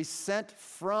them to be sent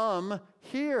from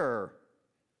here.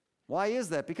 Why is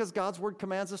that? Because God's word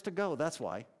commands us to go. That's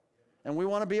why. And we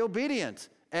want to be obedient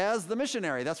as the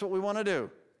missionary. That's what we want to do.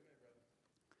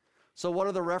 So what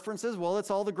are the references? Well,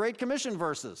 it's all the Great Commission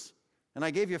verses. And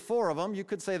I gave you 4 of them. You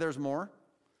could say there's more.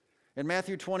 In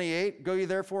Matthew 28, go ye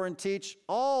therefore and teach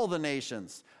all the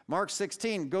nations. Mark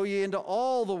 16, go ye into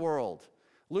all the world.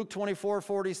 Luke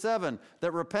 24:47,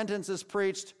 that repentance is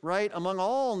preached, right, among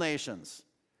all nations.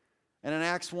 And in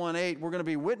Acts 1:8, we're going to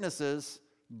be witnesses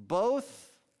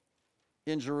both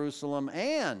in Jerusalem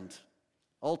and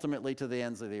ultimately to the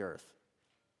ends of the earth.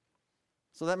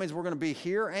 So that means we're going to be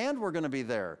here and we're going to be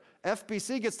there.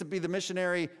 FBC gets to be the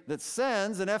missionary that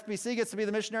sends, and FBC gets to be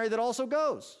the missionary that also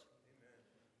goes,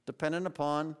 dependent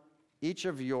upon each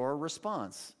of your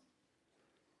response.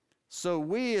 So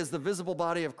we, as the visible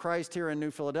body of Christ here in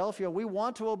New Philadelphia, we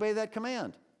want to obey that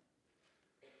command.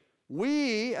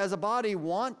 We, as a body,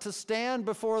 want to stand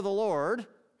before the Lord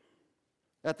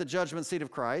at the judgment seat of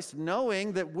Christ,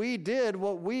 knowing that we did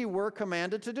what we were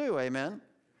commanded to do. Amen?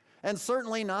 And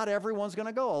certainly not everyone's going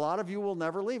to go. A lot of you will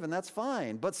never leave, and that's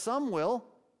fine. But some will,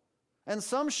 and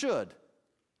some should.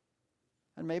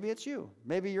 And maybe it's you.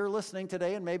 Maybe you're listening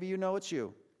today, and maybe you know it's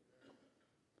you.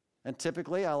 And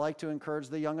typically, I like to encourage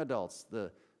the young adults,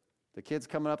 the kids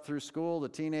coming up through school, the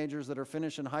teenagers that are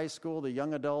finishing high school, the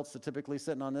young adults that typically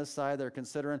sitting on this side, they're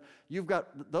considering. You've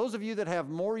got those of you that have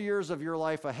more years of your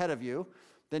life ahead of you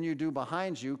than you do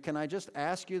behind you. Can I just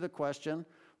ask you the question,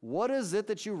 what is it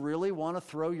that you really want to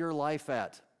throw your life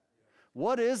at?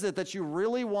 What is it that you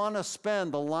really want to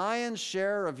spend the lion's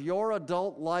share of your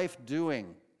adult life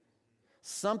doing?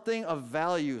 Something of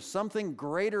value, something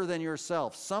greater than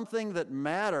yourself, something that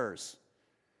matters.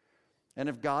 And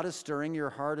if God is stirring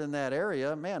your heart in that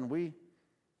area, man, we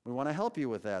want to help you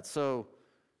with that. So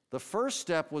the first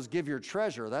step was give your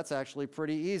treasure. That's actually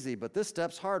pretty easy, but this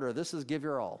step's harder. This is give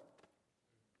your all.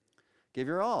 Give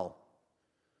your all.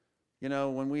 You know,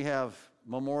 when we have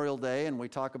Memorial Day and we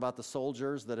talk about the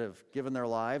soldiers that have given their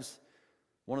lives,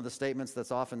 one of the statements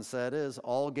that's often said is,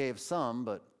 all gave some,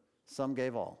 but some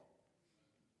gave all.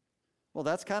 Well,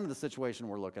 that's kind of the situation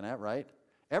we're looking at, right?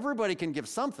 Everybody can give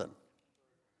something,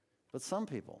 but some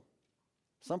people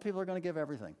are going to give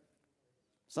everything.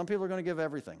 Some people are going to give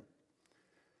everything.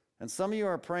 And some of you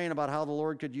are praying about how the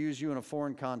Lord could use you in a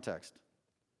foreign context.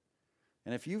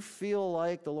 And if you feel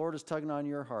like the Lord is tugging on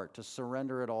your heart to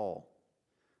surrender it all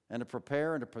and to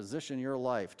prepare and to position your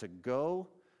life to go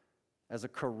as a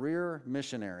career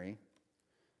missionary,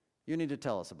 you need to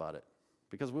tell us about it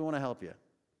because we want to help you.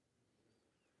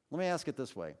 Let me ask it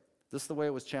this way. This is the way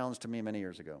it was challenged to me many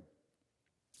years ago.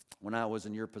 When I was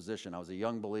in your position, I was a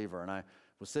young believer, and I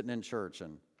was sitting in church,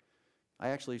 and I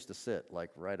actually used to sit like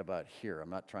right about here. I'm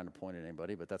not trying to point at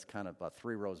anybody, but that's kind of about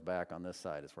 3 rows back on this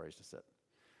side is where I used to sit.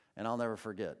 And I'll never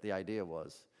forget, the idea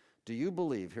was, do you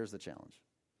believe, here's the challenge,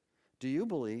 do you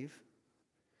believe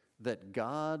that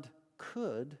God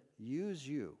could use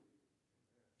you?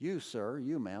 You, sir,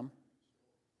 you, ma'am.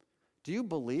 Do you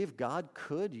believe God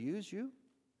could use you?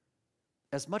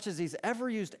 As much as he's ever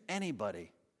used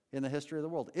anybody in the history of the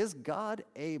world. Is God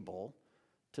able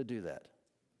to do that?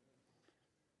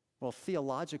 Well,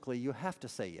 theologically, you have to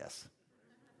say yes.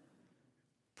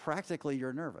 Practically,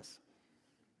 you're nervous.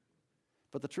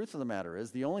 But the truth of the matter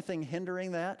is, the only thing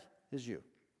hindering that is you.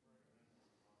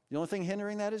 The only thing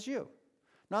hindering that is you.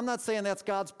 Now, I'm not saying that's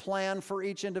God's plan for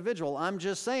each individual. I'm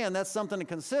just saying that's something to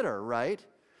consider, right?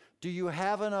 Do you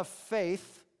have enough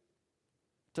faith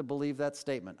to believe that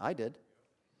statement? I did.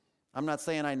 I'm not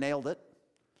saying I nailed it.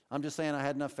 I'm just saying I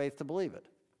had enough faith to believe it.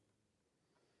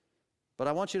 But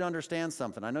I want you to understand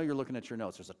something. I know you're looking at your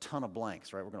notes. There's a ton of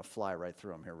blanks, right? We're going to fly right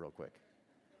through them here real quick.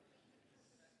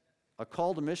 A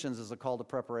call to missions is a call to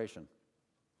preparation.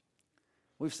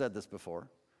 We've said this before.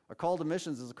 A call to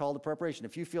missions is a call to preparation.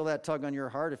 If you feel that tug on your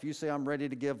heart, if you say, I'm ready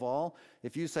to give all,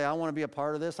 if you say, I want to be a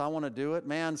part of this, I want to do it,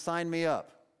 man, sign me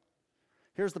up.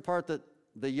 Here's the part that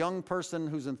the young person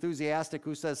who's enthusiastic,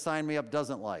 who says, sign me up,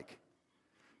 doesn't like.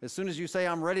 As soon as you say,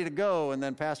 I'm ready to go, and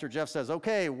then Pastor Jeff says,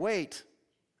 okay, wait.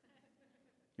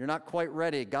 You're not quite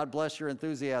ready. God bless your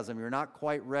enthusiasm. You're not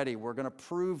quite ready. We're going to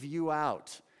prove you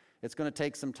out. It's going to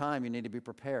take some time. You need to be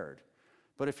prepared.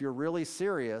 But if you're really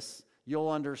serious, you'll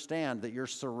understand that you're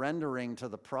surrendering to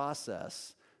the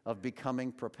process of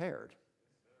becoming prepared.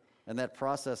 And that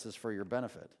process is for your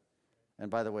benefit. And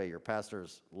by the way, your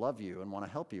pastors love you and want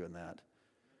to help you in that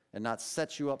and not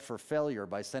set you up for failure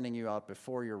by sending you out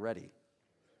before you're ready.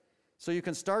 So you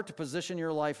can start to position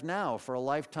your life now for a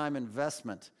lifetime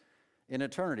investment in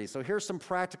eternity. So here's some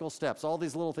practical steps. All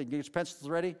these little things. Get your pencils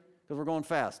ready because we're going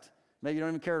fast. Maybe you don't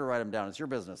even care to write them down. It's your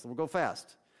business. We'll go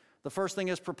fast. The first thing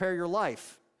is prepare your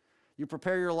life. You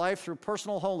prepare your life through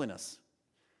personal holiness.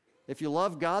 If you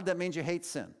love God, that means you hate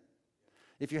sin.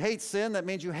 If you hate sin, that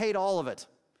means you hate all of it,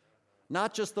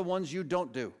 not just the ones you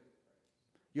don't do.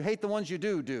 You hate the ones you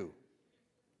do.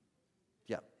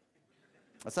 Yeah.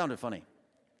 That sounded funny.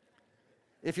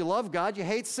 If you love God, you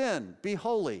hate sin. Be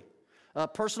holy.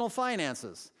 Personal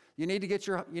finances. You need to get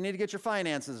your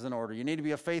finances in order. You need to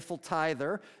be a faithful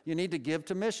tither. You need to give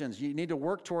to missions. You need to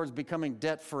work towards becoming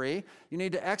debt-free. You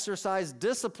need to exercise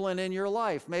discipline in your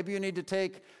life. Maybe you need to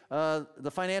take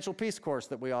the Financial Peace course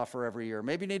that we offer every year.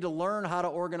 Maybe you need to learn how to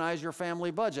organize your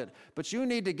family budget. But you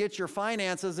need to get your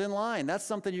finances in line. That's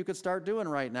something you could start doing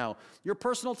right now. Your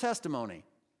personal testimony.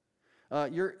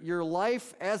 Your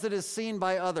life as it is seen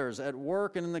by others at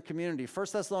work and in the community. 1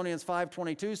 Thessalonians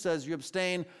 5:22 says you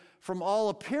abstain from all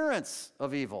appearance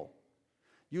of evil.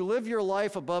 You live your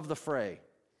life above the fray.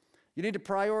 You need to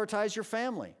prioritize your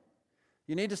family.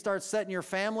 You need to start setting your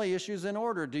family issues in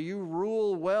order. Do you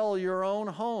rule well your own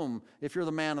home if you're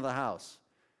the man of the house?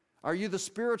 Are you the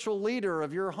spiritual leader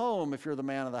of your home if you're the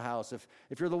man of the house?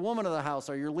 If you're the woman of the house,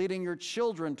 are you leading your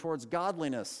children towards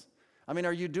godliness? I mean,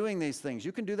 are you doing these things?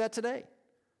 You can do that today,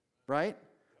 right?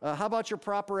 How about your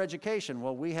proper education?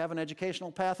 Well, we have an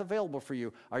educational path available for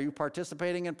you. Are you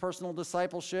participating in personal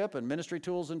discipleship and ministry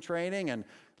tools and training and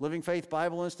Living Faith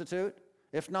Bible Institute?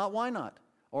 If not, why not?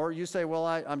 Or you say, well,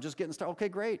 I'm just getting started. Okay,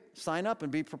 great. Sign up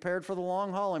and be prepared for the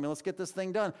long haul. I mean, let's get this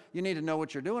thing done. You need to know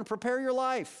what you're doing. Prepare your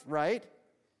life, right?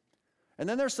 And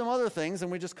then there's some other things,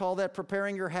 and we just call that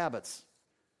preparing your habits.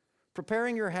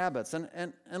 Preparing your habits.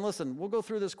 And listen, we'll go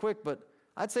through this quick, but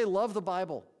I'd say love the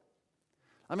Bible.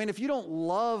 I mean, if you don't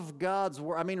love God's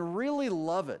Word, I mean, really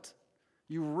love it.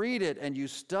 You read it and you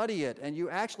study it and you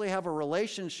actually have a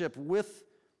relationship with,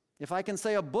 if I can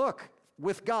say a book,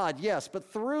 with God, yes,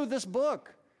 but through this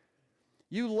book.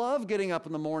 You love getting up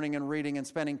in the morning and reading and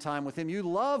spending time with Him. You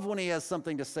love when He has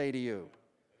something to say to you.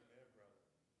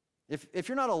 If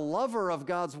you're not a lover of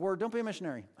God's Word, don't be a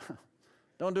missionary.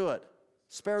 Don't do it.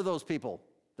 Spare those people.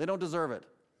 They don't deserve it.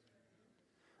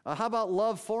 How about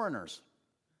love foreigners?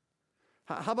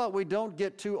 How about we don't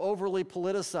get too overly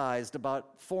politicized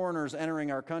about foreigners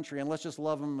entering our country and let's just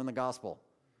love them in the gospel?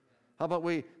 How about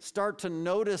we start to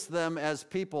notice them as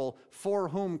people for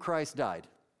whom Christ died?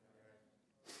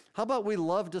 How about we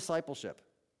love discipleship?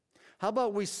 How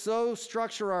about we so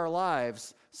structure our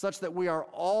lives such that we are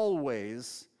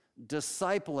always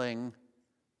discipling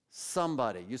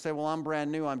somebody? You say, well, I'm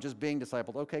brand new, I'm just being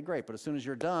discipled. Okay, great, but as soon as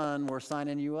you're done, we're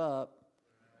signing you up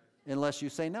unless you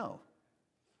say no.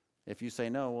 If you say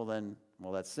no,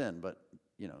 well, that's sin, but,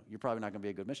 you're probably not going to be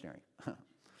a good missionary.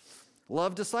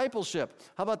 Love discipleship.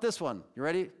 How about this one? You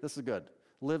ready? This is good.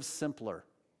 Live simpler.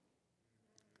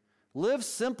 Live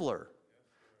simpler.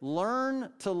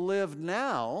 Learn to live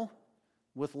now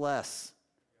with less.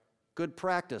 Good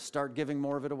practice. Start giving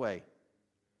more of it away.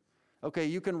 Okay,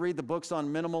 you can read the books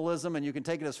on minimalism and you can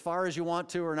take it as far as you want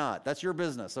to or not. That's your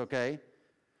business, okay?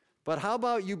 But how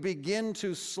about you begin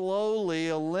to slowly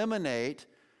eliminate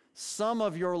some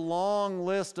of your long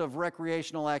list of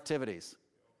recreational activities?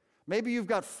 Maybe you've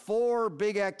got 4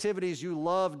 big activities you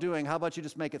love doing. How about you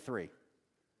just make it 3?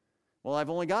 Well, I've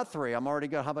only got 3. I'm already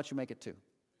good. How about you make it 2?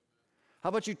 How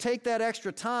about you take that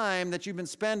extra time that you've been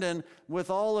spending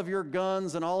with all of your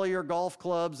guns and all of your golf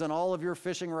clubs and all of your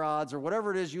fishing rods or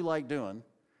whatever it is you like doing,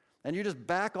 and you just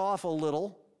back off a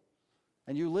little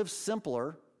and you live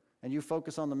simpler and you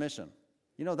focus on the mission.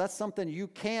 That's something you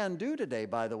can do today,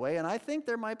 by the way, and I think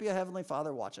there might be a Heavenly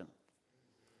Father watching.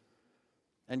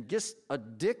 And just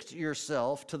addict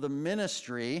yourself to the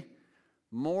ministry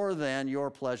more than your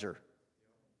pleasure.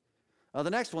 The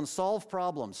next one, solve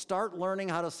problems. Start learning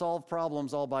how to solve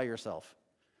problems all by yourself.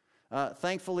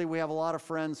 Thankfully, we have a lot of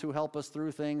friends who help us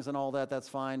through things and all that. That's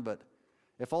fine, but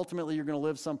if ultimately you're going to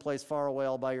live someplace far away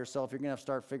all by yourself, you're going to have to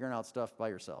start figuring out stuff by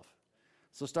yourself.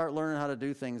 So start learning how to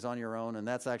do things on your own, and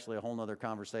that's actually a whole other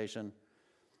conversation.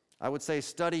 I would say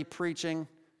study preaching.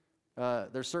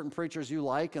 There's certain preachers you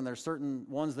like, and there's certain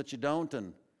ones that you don't,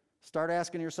 and start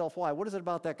asking yourself why. What is it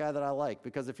about that guy that I like?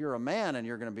 Because if you're a man and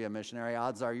you're going to be a missionary,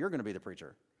 odds are you're going to be the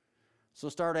preacher. So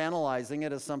start analyzing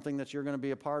it as something that you're going to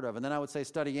be a part of. And then I would say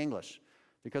study English,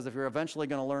 because if you're eventually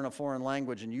going to learn a foreign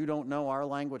language and you don't know our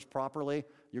language properly,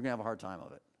 you're going to have a hard time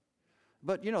of it.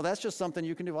 But, that's just something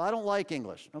you can do. Well, I don't like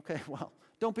English. Okay, well,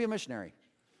 don't be a missionary.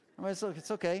 I mean,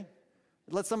 it's okay.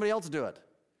 Let somebody else do it.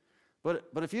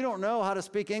 But if you don't know how to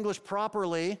speak English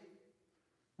properly,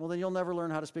 well, then you'll never learn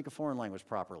how to speak a foreign language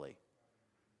properly.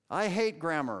 I hate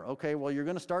grammar. Okay, well, you're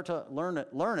going to start to learn it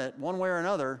one way or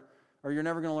another, or you're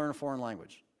never going to learn a foreign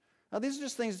language. Now, these are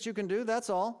just things that you can do. That's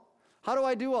all. How do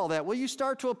I do all that? Well, you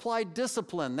start to apply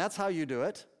discipline. That's how you do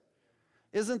it.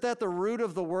 Isn't that the root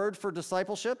of the word for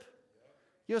discipleship?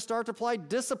 You start to apply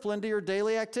discipline to your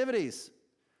daily activities.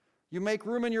 You make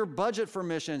room in your budget for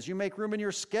missions. You make room in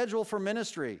your schedule for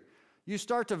ministry. You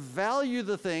start to value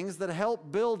the things that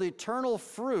help build eternal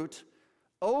fruit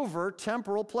over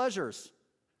temporal pleasures.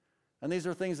 And these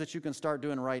are things that you can start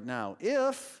doing right now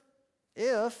if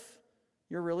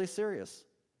you're really serious.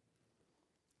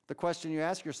 The question you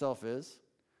ask yourself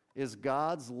is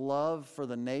God's love for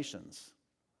the nations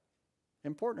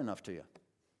important enough to you?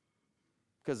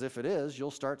 Because if it is, you'll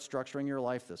start structuring your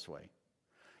life this way.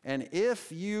 And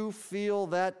if you feel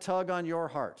that tug on your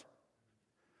heart,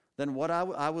 then what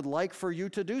I would like for you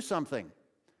to do something.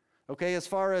 Okay, as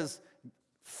far as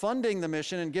funding the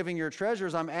mission and giving your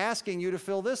treasures, I'm asking you to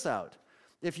fill this out.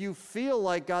 If you feel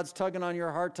like God's tugging on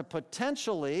your heart to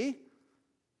potentially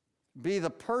be the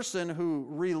person who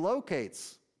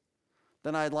relocates,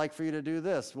 then I'd like for you to do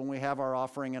this. When we have our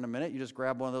offering in a minute, you just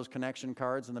grab one of those connection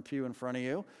cards in the pew in front of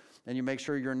you, and you make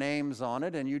sure your name's on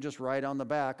it, and you just write on the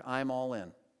back, I'm all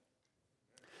in.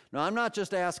 Now, I'm not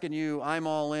just asking you, I'm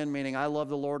all in, meaning I love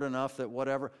the Lord enough that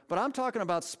whatever, but I'm talking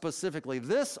about specifically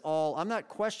this all. I'm not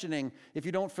questioning if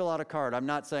you don't fill out a card. I'm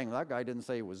not saying, that guy didn't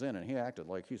say he was in and he acted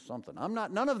like he's something.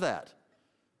 None of that.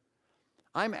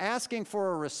 I'm asking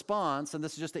for a response, and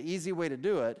this is just an easy way to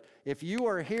do it. If you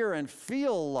are here and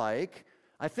feel like,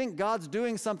 I think God's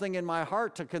doing something in my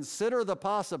heart to consider the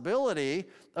possibility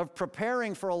of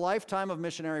preparing for a lifetime of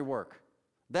missionary work.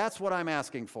 That's what I'm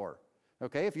asking for.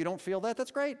 Okay, if you don't feel that,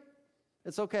 that's great.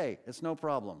 It's okay. It's no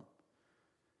problem.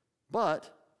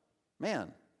 But,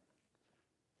 man,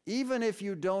 even if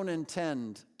you don't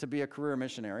intend to be a career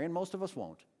missionary, and most of us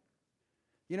won't,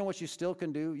 you know what you still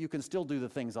can do? You can still do the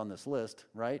things on this list,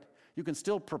 right? You can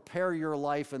still prepare your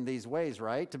life in these ways,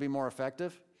 right, to be more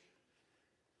effective.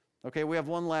 Okay, we have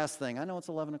one last thing. I know it's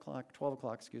 11 o'clock, 12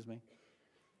 o'clock, excuse me.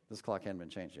 This clock hadn't been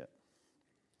changed yet.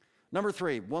 Number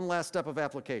 3, one last step of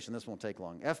application. This won't take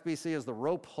long. FBC is the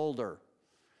rope holder.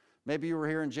 Maybe you were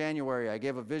here in January. I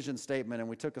gave a vision statement, and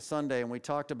we took a Sunday, and we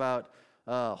talked about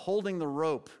holding the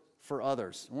rope for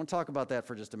others. I want to talk about that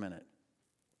for just a minute.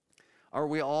 Are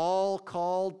we all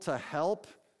called to help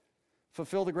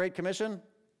fulfill the Great Commission?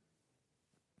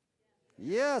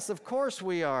 Yes, of course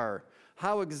we are.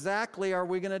 How exactly are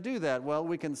we going to do that? Well,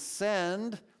 we can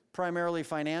send primarily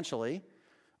financially,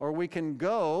 or we can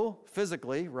go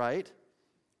physically, right?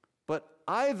 But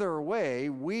either way,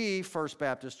 we, First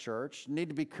Baptist Church, need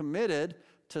to be committed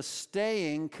to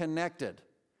staying connected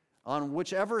on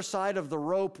whichever side of the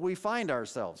rope we find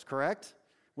ourselves, correct?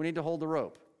 We need to hold the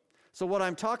rope. So what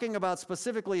I'm talking about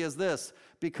specifically is this: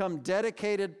 become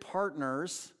dedicated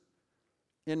partners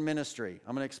in ministry.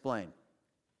 I'm going to explain.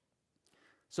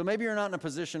 So maybe you're not in a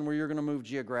position where you're going to move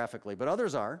geographically, but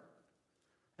others are.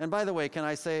 And by the way, can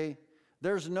I say,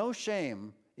 there's no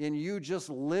shame in you just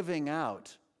living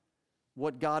out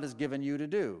what God has given you to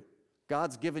do.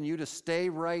 God's given you to stay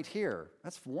right here.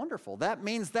 That's wonderful. That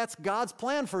means that's God's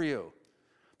plan for you.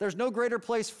 There's no greater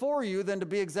place for you than to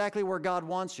be exactly where God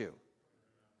wants you.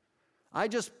 I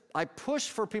push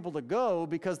for people to go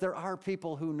because there are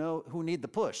people who need the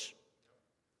push.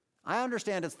 I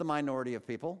understand it's the minority of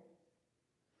people.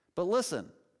 But listen,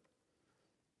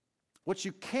 what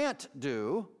you can't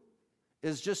do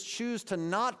is just choose to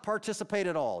not participate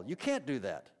at all. You can't do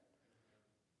that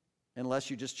unless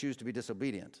you just choose to be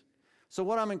disobedient. So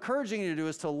what I'm encouraging you to do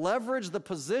is to leverage the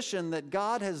position that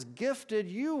God has gifted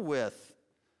you with.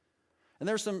 And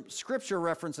there's some scripture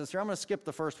references here. I'm going to skip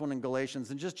the first one in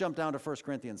Galatians and just jump down to 1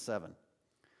 Corinthians 7.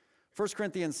 1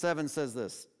 Corinthians 7 says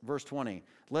this, verse 20,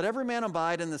 "Let every man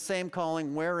abide in the same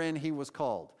calling wherein he was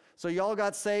called." So y'all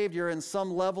got saved, you're in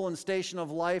some level and station of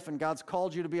life, and God's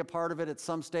called you to be a part of it at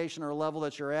some station or level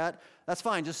that you're at. That's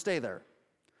fine, just stay there.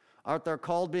 Art thou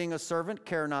called being a servant?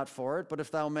 Care not for it, but if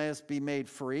thou mayest be made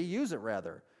free, use it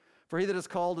rather. For he that is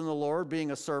called in the Lord, being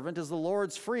a servant, is the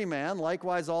Lord's free man.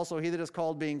 Likewise also he that is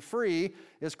called being free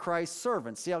is Christ's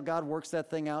servant. See how God works that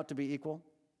thing out to be equal?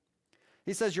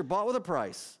 He says, you're bought with a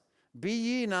price.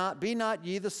 Be not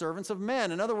ye the servants of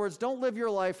men. In other words, don't live your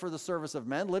life for the service of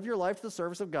men. Live your life for the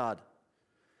service of God.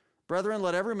 Brethren,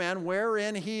 let every man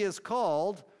wherein he is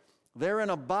called, therein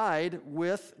abide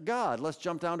with God. Let's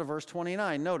jump down to verse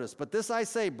 29. Notice, but this I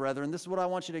say, brethren, this is what I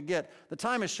want you to get. The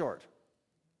time is short.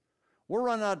 We're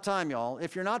running out of time, y'all.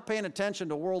 If you're not paying attention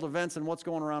to world events and what's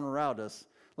going around us,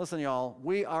 listen, y'all,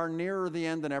 we are nearer the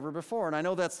end than ever before. And I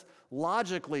know that's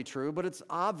logically true, but it's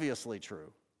obviously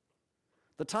true.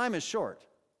 The time is short.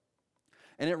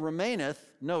 And it remaineth,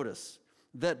 notice,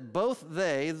 that both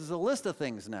they, this is a list of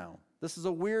things now. This is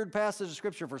a weird passage of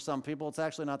Scripture for some people. It's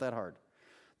actually not that hard.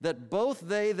 That both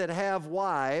they that have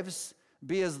wives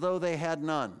be as though they had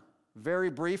none. Very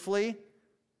briefly,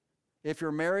 if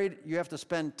you're married, you have to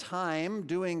spend time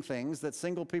doing things that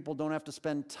single people don't have to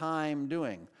spend time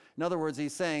doing. In other words,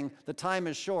 he's saying the time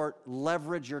is short,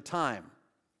 leverage your time.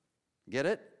 Get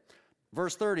it?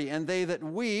 Verse 30, and they that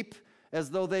weep as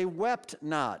though they wept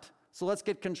not. So let's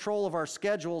get control of our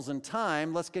schedules and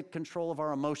time. Let's get control of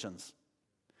our emotions.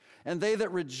 And they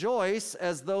that rejoice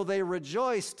as though they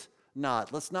rejoiced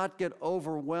not. Let's not get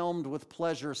overwhelmed with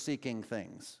pleasure-seeking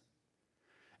things.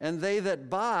 And they that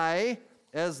buy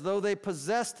as though they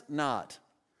possessed not.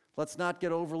 Let's not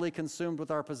get overly consumed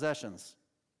with our possessions.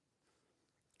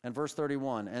 And verse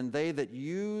 31, and they that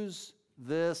use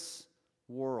this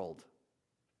world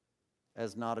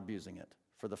as not abusing it,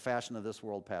 for the fashion of this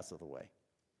world passeth away.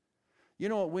 You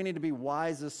know what we need to be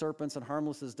wise as serpents and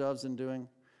harmless as doves in doing?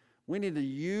 We need to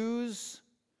use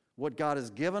what God has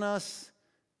given us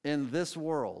in this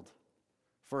world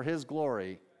for His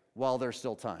glory while there's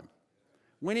still time.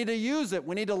 We need to use it.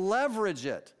 We need to leverage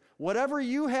it. Whatever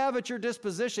you have at your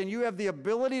disposition, you have the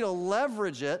ability to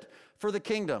leverage it for the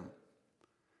kingdom.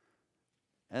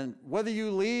 And whether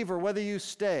you leave or whether you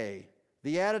stay,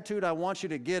 the attitude I want you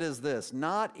to get is this: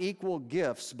 not equal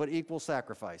gifts, but equal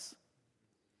sacrifice.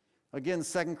 Again,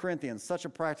 2 Corinthians, such a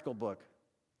practical book.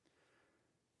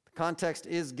 The context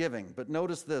is giving, but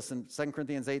notice this in 2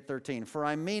 Corinthians 8:13. For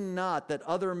I mean not that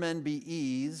other men be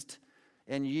eased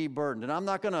and ye burdened. And I'm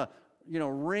not going to,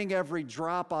 wring every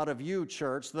drop out of you,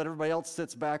 church, so that everybody else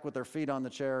sits back with their feet on the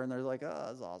chair and they're like, oh,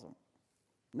 that's awesome.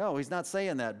 No, he's not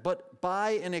saying that. But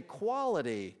by an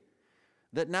equality,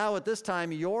 that now at this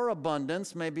time your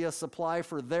abundance may be a supply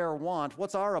for their want.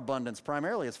 What's our abundance?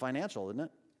 Primarily it's financial, isn't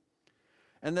it?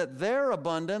 And that their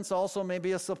abundance also may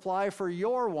be a supply for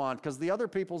your want, because the other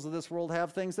peoples of this world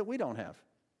have things that we don't have.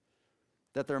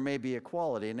 That there may be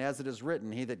equality. And as it is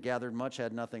written, he that gathered much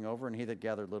had nothing over, and he that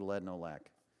gathered little had no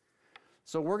lack.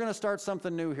 So we're going to start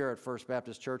something new here at First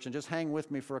Baptist Church, and just hang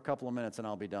with me for a couple of minutes and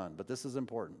I'll be done. But this is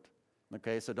important.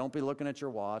 Okay, so don't be looking at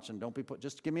your watch, and don't be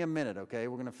just give me a minute, okay?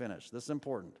 We're going to finish. This is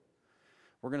important.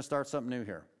 We're going to start something new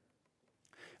here.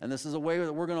 And this is a way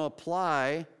that we're going to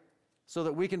apply so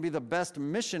that we can be the best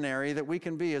missionary that we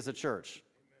can be as a church.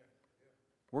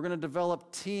 We're going to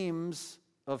develop teams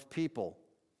of people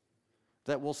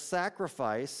that will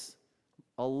sacrifice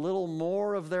a little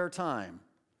more of their time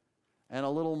and a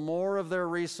little more of their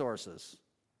resources,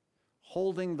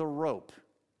 holding the rope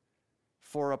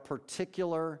for a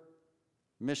particular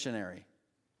missionary.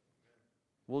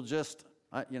 We'll just,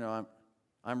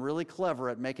 I'm really clever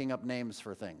at making up names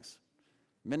for things.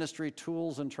 Ministry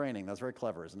tools and training. That's very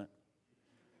clever, isn't it?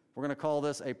 We're going to call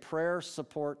this a prayer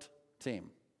support team.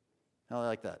 How do I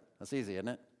like that? That's easy, isn't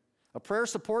it? A prayer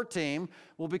support team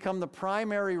will become the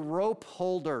primary rope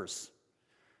holders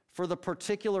for the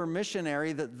particular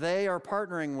missionary that they are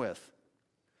partnering with.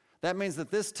 That means that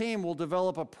this team will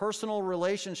develop a personal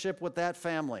relationship with that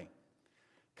family,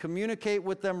 communicate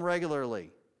with them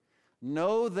regularly,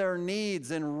 know their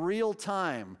needs in real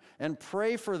time, and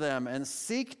pray for them and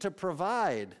seek to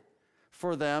provide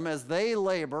for them as they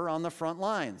labor on the front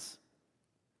lines.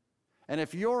 And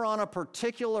if you're on a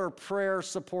particular prayer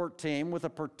support team with a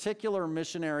particular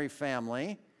missionary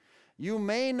family, you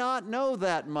may not know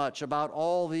that much about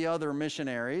all the other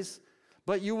missionaries,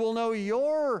 but you will know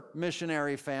your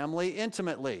missionary family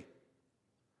intimately.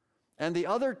 And the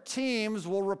other teams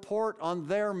will report on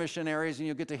their missionaries, and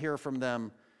you'll get to hear from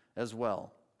them as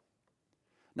well.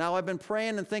 Now, I've been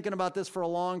praying and thinking about this for a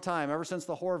long time, ever since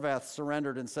the Horvaths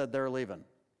surrendered and said they're leaving.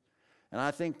 And I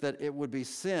think that it would be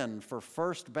sin for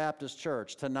First Baptist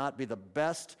Church to not be the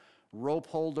best rope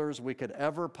holders we could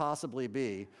ever possibly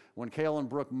be when Cale and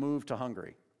Brooke moved to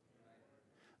Hungary.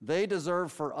 They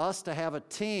deserve for us to have a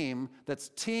team that's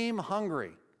team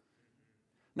hungry.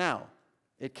 Now,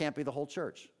 it can't be the whole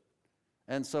church.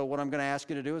 And so what I'm going to ask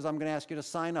you to do is I'm going to ask you to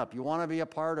sign up. You want to be a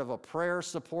part of a prayer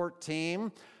support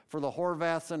team for the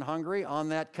Horvaths in Hungary? On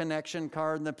that connection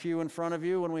card in the pew in front of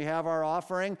you when we have our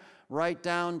offering, write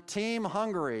down Team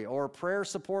Hungary or prayer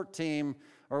support team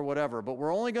or whatever. But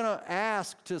we're only going to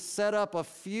ask to set up a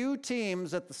few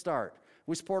teams at the start.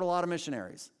 We support a lot of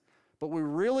missionaries. But we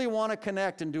really want to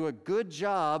connect and do a good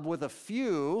job with a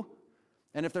few.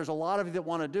 And if there's a lot of you that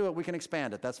want to do it, we can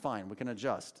expand it. That's fine. We can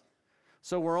adjust.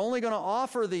 So we're only going to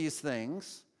offer these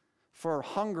things for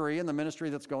Hungary and the ministry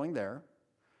that's going there,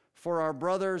 for our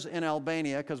brothers in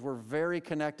Albania, because we're very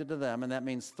connected to them, and that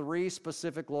means 3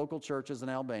 specific local churches in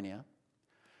Albania.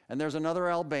 And there's another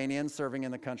Albanian serving in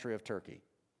the country of Turkey.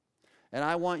 And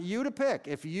I want you to pick,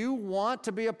 if you want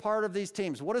to be a part of these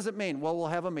teams, what does it mean? Well, we'll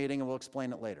have a meeting and we'll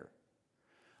explain it later.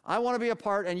 I want to be a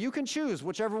part, and you can choose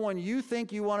whichever one you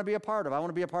think you want to be a part of. I want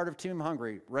to be a part of Team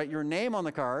Hungary. Write your name on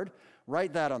the card.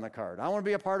 Write that on the card. I want to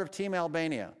be a part of Team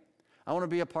Albania. I want to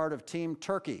be a part of Team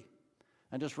Turkey.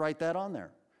 And just write that on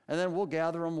there. And then we'll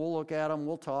gather them, we'll look at them,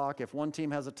 we'll talk. If one team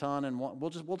has a ton, and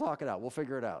we'll talk it out. We'll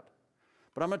figure it out.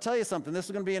 But I'm going to tell you something. This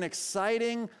is going to be an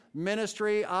exciting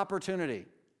ministry opportunity.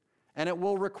 And it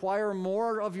will require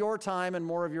more of your time and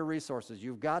more of your resources.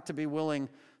 You've got to be willing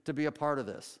to be a part of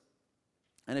this.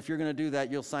 And if you're going to do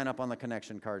that, you'll sign up on the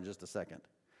connection card in just a second.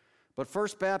 But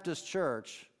First Baptist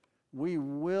Church, we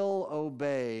will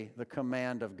obey the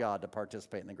command of God to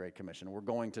participate in the Great Commission. We're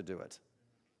going to do it.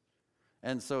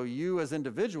 And so you as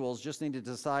individuals just need to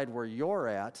decide where you're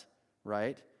at,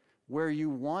 right? Where you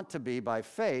want to be by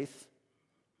faith,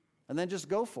 and then just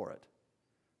go for it.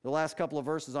 The last couple of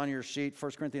verses on your sheet,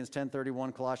 1 Corinthians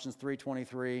 10:31, Colossians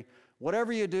 3:23.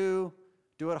 Whatever you do,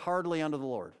 do it heartily unto the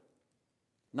Lord.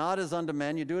 Not as unto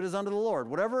men, you do it as unto the Lord.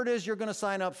 Whatever it is you're going to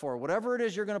sign up for, whatever it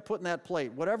is you're going to put in that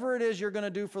plate, whatever it is you're going to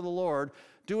do for the Lord,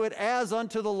 do it as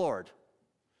unto the Lord.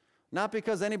 Not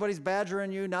because anybody's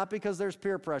badgering you, not because there's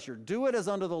peer pressure. Do it as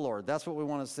unto the Lord. That's what we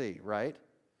want to see, right?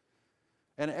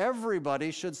 And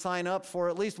everybody should sign up for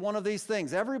at least one of these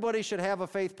things. Everybody should have a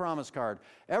faith promise card.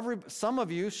 Some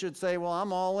of you should say, well,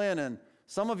 I'm all in, and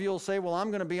some of you will say, well, I'm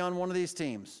going to be on one of these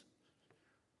teams.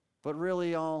 But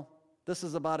really, y'all, this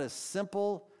is about as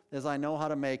simple as I know how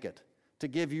to make it, to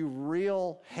give you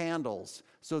real handles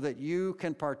so that you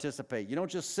can participate. You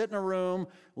don't just sit in a room,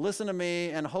 listen to me,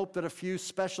 and hope that a few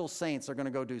special saints are going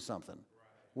to go do something.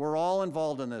 We're all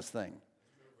involved in this thing.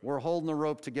 We're holding the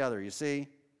rope together, you see?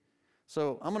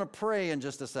 So I'm going to pray in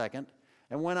just a second,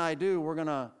 and when I do, we're going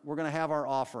to have our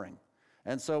offering.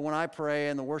 And so when I pray,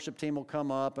 and the worship team will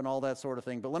come up and all that sort of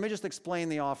thing. But let me just explain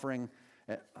the offering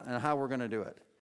and how we're going to do it.